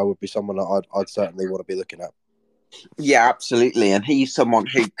Kai would be someone that I'd certainly want to be looking at. Yeah, absolutely. And he's someone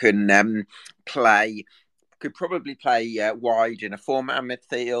who can could probably play wide in a four-man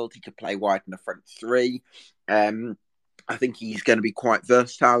midfield. He could play wide in a front three. I think he's going to be quite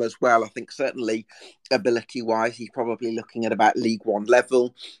versatile as well. I think certainly ability-wise, he's probably looking at about League One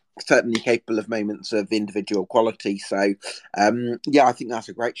level. Certainly capable of moments of individual quality. So, I think that's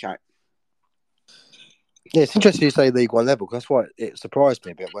a great shout. Yeah, it's interesting you say League One level, because that's why it surprised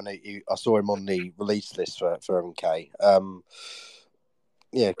me a bit when I saw him on the release list for MK.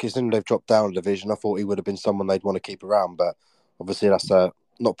 Because then they've dropped down a division. I thought he would have been someone they'd want to keep around, but obviously that's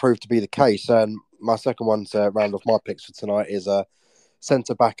not proved to be the case. And my second one to round off my picks for tonight is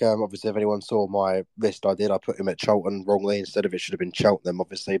centre back. Obviously, if anyone saw my list, I put him at Charlton wrongly. Instead of it should have been Cheltenham,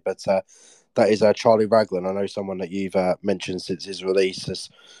 obviously. But that is Charlie Raglan. I know someone that you've mentioned since his release as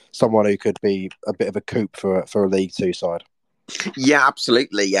someone who could be a bit of a coup for a League Two side. Yeah,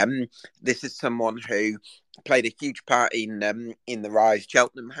 absolutely. This is someone who played a huge part in the rise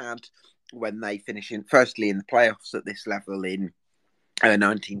Cheltenham had when they finished firstly in the playoffs at this level in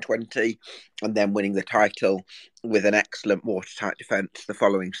 1920, and then winning the title with an excellent watertight defence the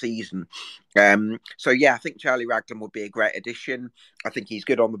following season. I think Charlie Raglan would be a great addition. I think he's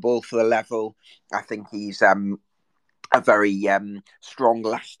good on the ball for the level. I think he's a very strong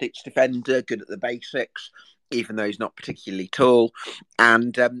last-ditch defender, good at the basics, even though he's not particularly tall.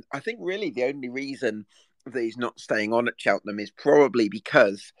 And I think really the only reason that he's not staying on at Cheltenham is probably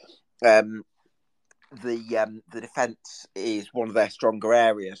because the defence is one of their stronger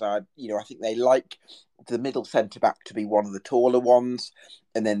areas. I think they like the middle centre back to be one of the taller ones,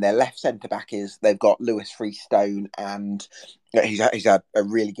 and then their left centre back they've got Lewis Freestone, and he's had a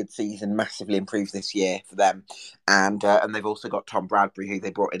really good season, massively improved this year for them, and they've also got Tom Bradbury, who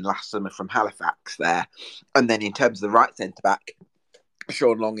they brought in last summer from Halifax there, and then in terms of the right centre back,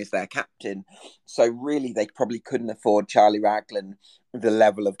 Sean Long is their captain. So really, they probably couldn't afford Charlie Raglan the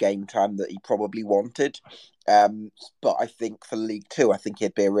level of game time that he probably wanted. But I think for League Two, I think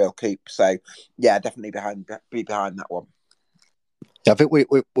he'd be a real coup. So yeah, definitely be behind that one. Yeah, I think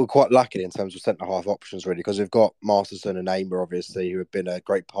we're quite lucky in terms of centre half options, really, because we've got Masterson and Amer, obviously, who have been a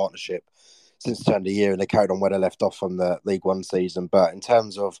great partnership since the turn of the year, and they carried on where they left off from the League One season. But in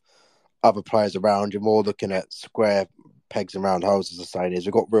terms of other players around, you're more looking at square pegs and round holes, as the saying is.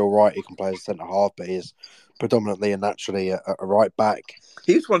 We've got Real Wright, who can play as centre half, but he's predominantly and naturally a right back.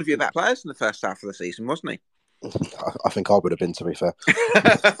 He was one of your better players in the first half of the season, wasn't he? I think I would have been, to be fair.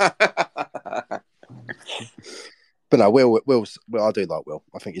 But no, Will, I do like Will.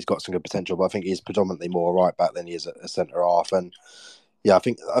 I think he's got some good potential, but I think he's predominantly more right back than he is a centre half. And yeah, I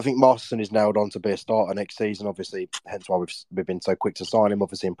think Masterson is nailed on to be a starter next season. Obviously, hence why we've been so quick to sign him.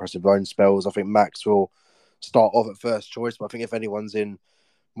 Obviously, impressive loan spells. I think Max will start off at first choice, but I think if anyone's in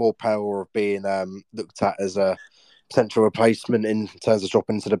more power of being looked at as a potential replacement in terms of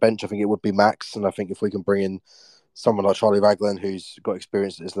dropping into the bench, I think it would be Max. And I think if we can bring in someone like Charlie Raglan, who's got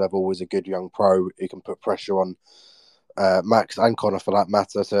experience at this level, is a good young pro who can put pressure on Max and Connor for that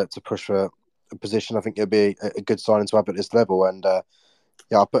matter to push for a position. I think it'll be a good signing to have at this level. And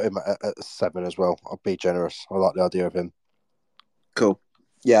I'll put him at 7 as well. I'll be generous. I like the idea of him. Cool.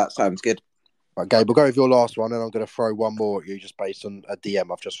 Yeah, that sounds good. Right, Gabe, we'll go with your last one, and I'm going to throw one more at you just based on a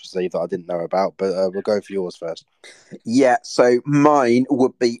DM I've just received that I didn't know about. But we'll go for yours first. Yeah, so mine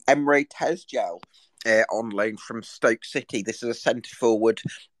would be Emre Tezgel on loan from Stoke City. This is a centre forward,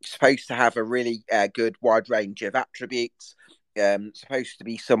 supposed to have a really good wide range of attributes. Supposed to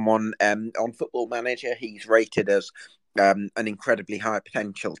be someone on Football Manager. He's rated as an incredibly high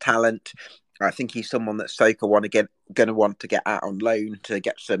potential talent. I think he's someone that Stoke are going to want to get out on loan to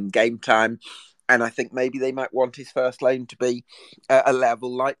get some game time. And I think maybe they might want his first loan to be a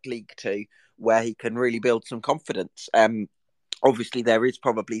level like League Two, where he can really build some confidence. Obviously, there is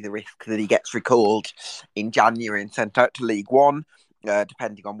probably the risk that he gets recalled in January and sent out to League One,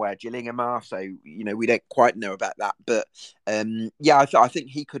 depending on where Gillingham are. So, we don't quite know about that. But, I think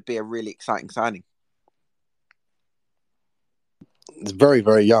he could be a really exciting signing. He's very,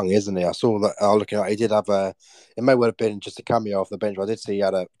 very young, isn't he? I saw that. Looking at, he did have it may well have been just a cameo off the bench, but I did see he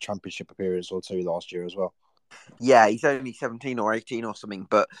had a championship appearance or two last year as well. Yeah, he's only 17 or 18 or something,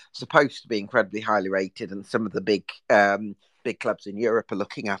 but supposed to be incredibly highly rated, and some of the big clubs in Europe are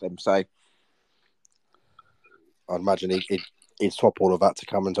looking at him. So I'd imagine he'd swap all of that to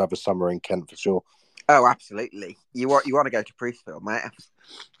come and to have a summer in Kent for sure. Oh, absolutely. You want to go to Priestfield, mate?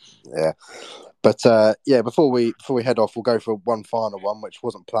 Yeah. But before we head off, we'll go for one final one, which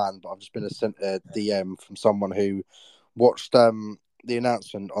wasn't planned, but I've just been sent a DM from someone who watched the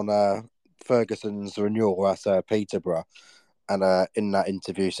announcement on Ferguson's renewal at Peterborough, and in that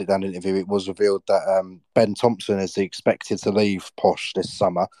sit-down interview, it was revealed that Ben Thompson is expected to leave Posh this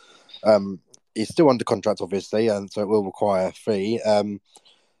summer. He's still under contract, obviously, and so it will require a fee.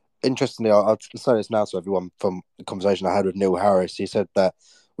 Interestingly, I'll say this now to everyone from the conversation I had with Neil Harris. He said that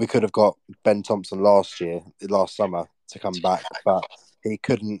we could have got Ben Thompson last summer to come back, but he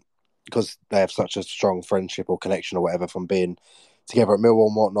couldn't because they have such a strong friendship or connection or whatever from being together at Millwall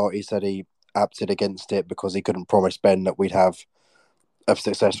and whatnot. He said he opted against it because he couldn't promise Ben that we'd have a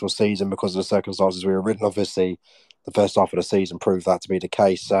successful season because of the circumstances we were in. Obviously, the first half of the season proved that to be the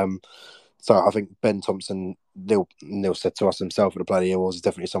case. So I think Ben Thompson, Neil said to us himself at the Bloody Awards, is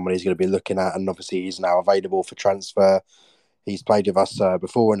definitely someone he's going to be looking at, and obviously he's now available for transfer. He's played with us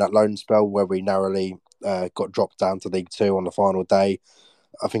before in that loan spell where we narrowly got dropped down to League Two on the final day.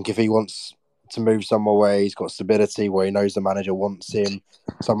 I think if he wants to move somewhere where he's got stability, where he knows the manager wants him,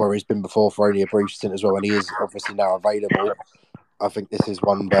 somewhere he's been before for only a brief stint as well, and he is obviously now available, I think this is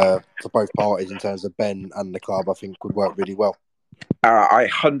one for both parties in terms of Ben and the club, I think would work really well. I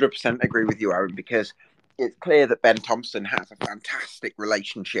 100% agree with you, Aaron, because it's clear that Ben Thompson has a fantastic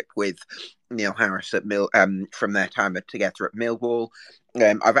relationship with Neil Harris from their time together at Millwall.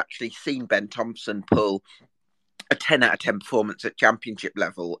 I've actually seen Ben Thompson pull a 10 out of 10 performance at championship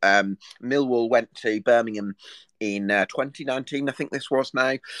level. Millwall went to Birmingham in 2019, I think this was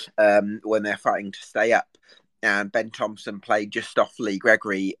now, when they're fighting to stay up. And Ben Thompson played just off Lee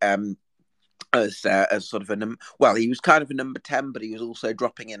Gregory as sort of he was kind of a number 10, but he was also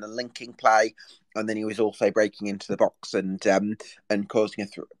dropping in a linking play, and then he was also breaking into the box and posing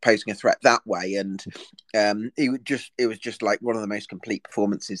a threat that way. And it was just like one of the most complete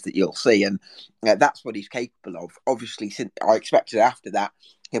performances that you'll see, and that's what he's capable of. Obviously, since I expected after that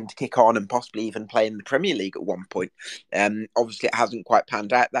him to kick on and possibly even play in the Premier League at one point. Obviously, it hasn't quite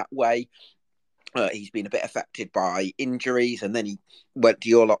panned out that way. He's been a bit affected by injuries, and then he went to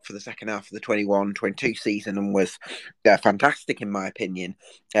your lot for the second half of the 21-22 season and was fantastic, in my opinion.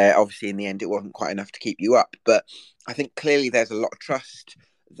 Obviously, in the end, it wasn't quite enough to keep you up, but I think clearly there's a lot of trust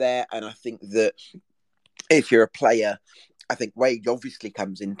there, and I think that if you're a player, I think wage obviously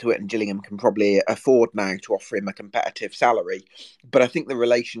comes into it, and Gillingham can probably afford now to offer him a competitive salary. But I think the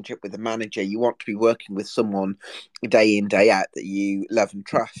relationship with the manager, you want to be working with someone day in, day out that you love and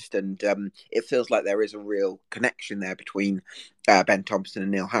trust. And it feels like there is a real connection there between Ben Thompson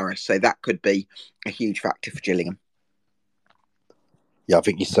and Neil Harris. So that could be a huge factor for Gillingham. Yeah, I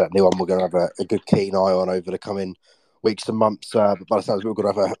think he's certainly one we're going to have a good keen eye on over the coming weeks and months. But by the sounds, we're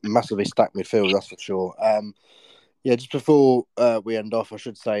going to have a massively stacked midfield, that's for sure. Just before we end off, I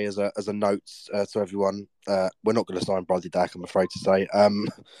should say as a note to everyone, we're not going to sign Bradley Dack, I'm afraid to say.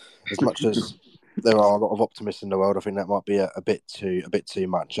 As much as there are a lot of optimists in the world, I think that might be a bit too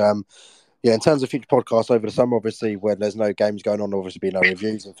much. In terms of future podcasts over the summer, obviously when there's no games going on, there'll obviously be no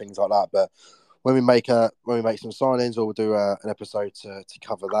reviews and things like that. But when we make some signings, or we'll do an episode to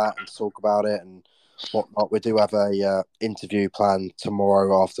cover that and talk about it, and whatnot. We do have a interview planned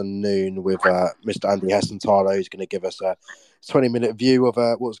tomorrow afternoon with Mr. Andy Hessenthaler, who's going to give us a 20-minute view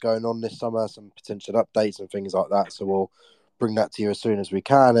of what's going on this summer, some potential updates and things like that. So we'll bring that to you as soon as we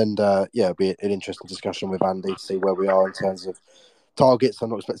can. And it'll be an interesting discussion with Andy to see where we are in terms of targets. I'm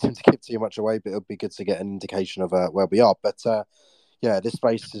not expecting him to give too much away, but it'll be good to get an indication of where we are. But this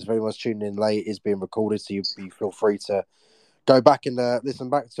space is very much tuning in late. It is being recorded, so you feel free to go back and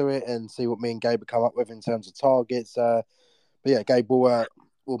listen back to it and see what me and Gabe have come up with in terms of targets. But yeah, Gabe, we'll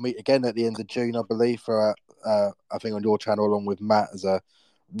meet again at the end of June, I believe, for I think on your channel along with Matt as a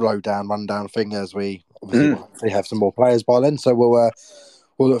rundown thing, as we obviously will hopefully have some more players by then. So we'll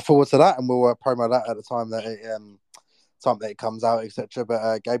look forward to that, and we'll promo that at the time that it comes out, etc.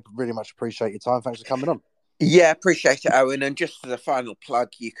 But Gabe, really much appreciate your time. Thanks for coming on. Yeah, appreciate it, Owen. And just as a final plug,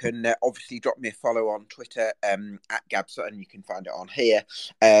 you can obviously drop me a follow on Twitter at Gab Sutton. You can find it on here.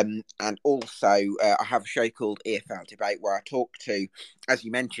 And also, I have a show called EFL Debate where I talk to, as you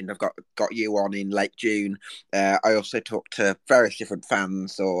mentioned, I've got you on in late June. I also talk to various different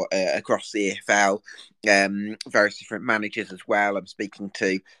fans or across the EFL, various different managers as well. I'm speaking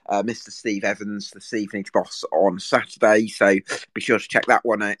to Mr. Steve Evans, the Stevenage boss, on Saturday. So be sure to check that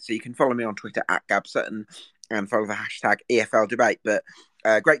one out. So you can follow me on Twitter at Gab Sutton and follow the hashtag EFL Debate. But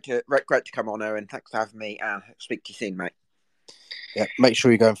great to come on, Owen. Thanks for having me, and speak to you soon, mate. Yeah, make sure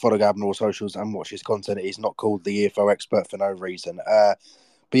you go and follow Gab on all socials and watch his content. He's not called the EFL expert for no reason. But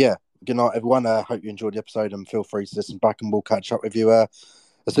yeah, good night, everyone. Hope you enjoyed the episode, and feel free to listen back, and we'll catch up with you as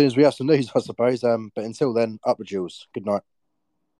soon as we have some news, I suppose. But until then, up the Gills. Good night.